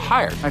Trump to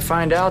hire. I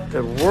find out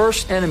the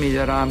worst enemy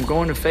that I'm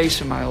going to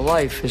face in my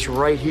life is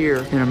right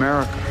here in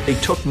America. They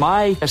took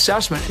my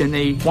assessment and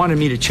they wanted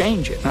me to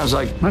change it. And I was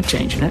like, I'm not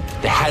changing it.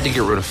 They had to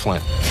get rid of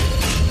Flynn.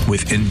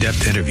 With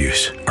in-depth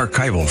interviews,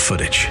 archival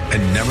footage,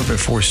 and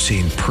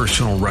never-before-seen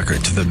personal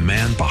records of the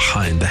man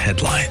behind the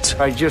headlines.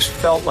 I just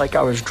felt like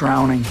I was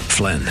drowning.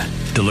 Flynn,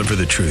 Deliver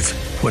the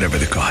Truth, Whatever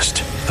the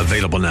Cost.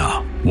 Available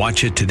now.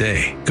 Watch it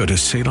today. Go to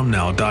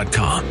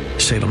salemnow.com.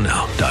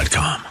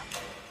 salemnow.com.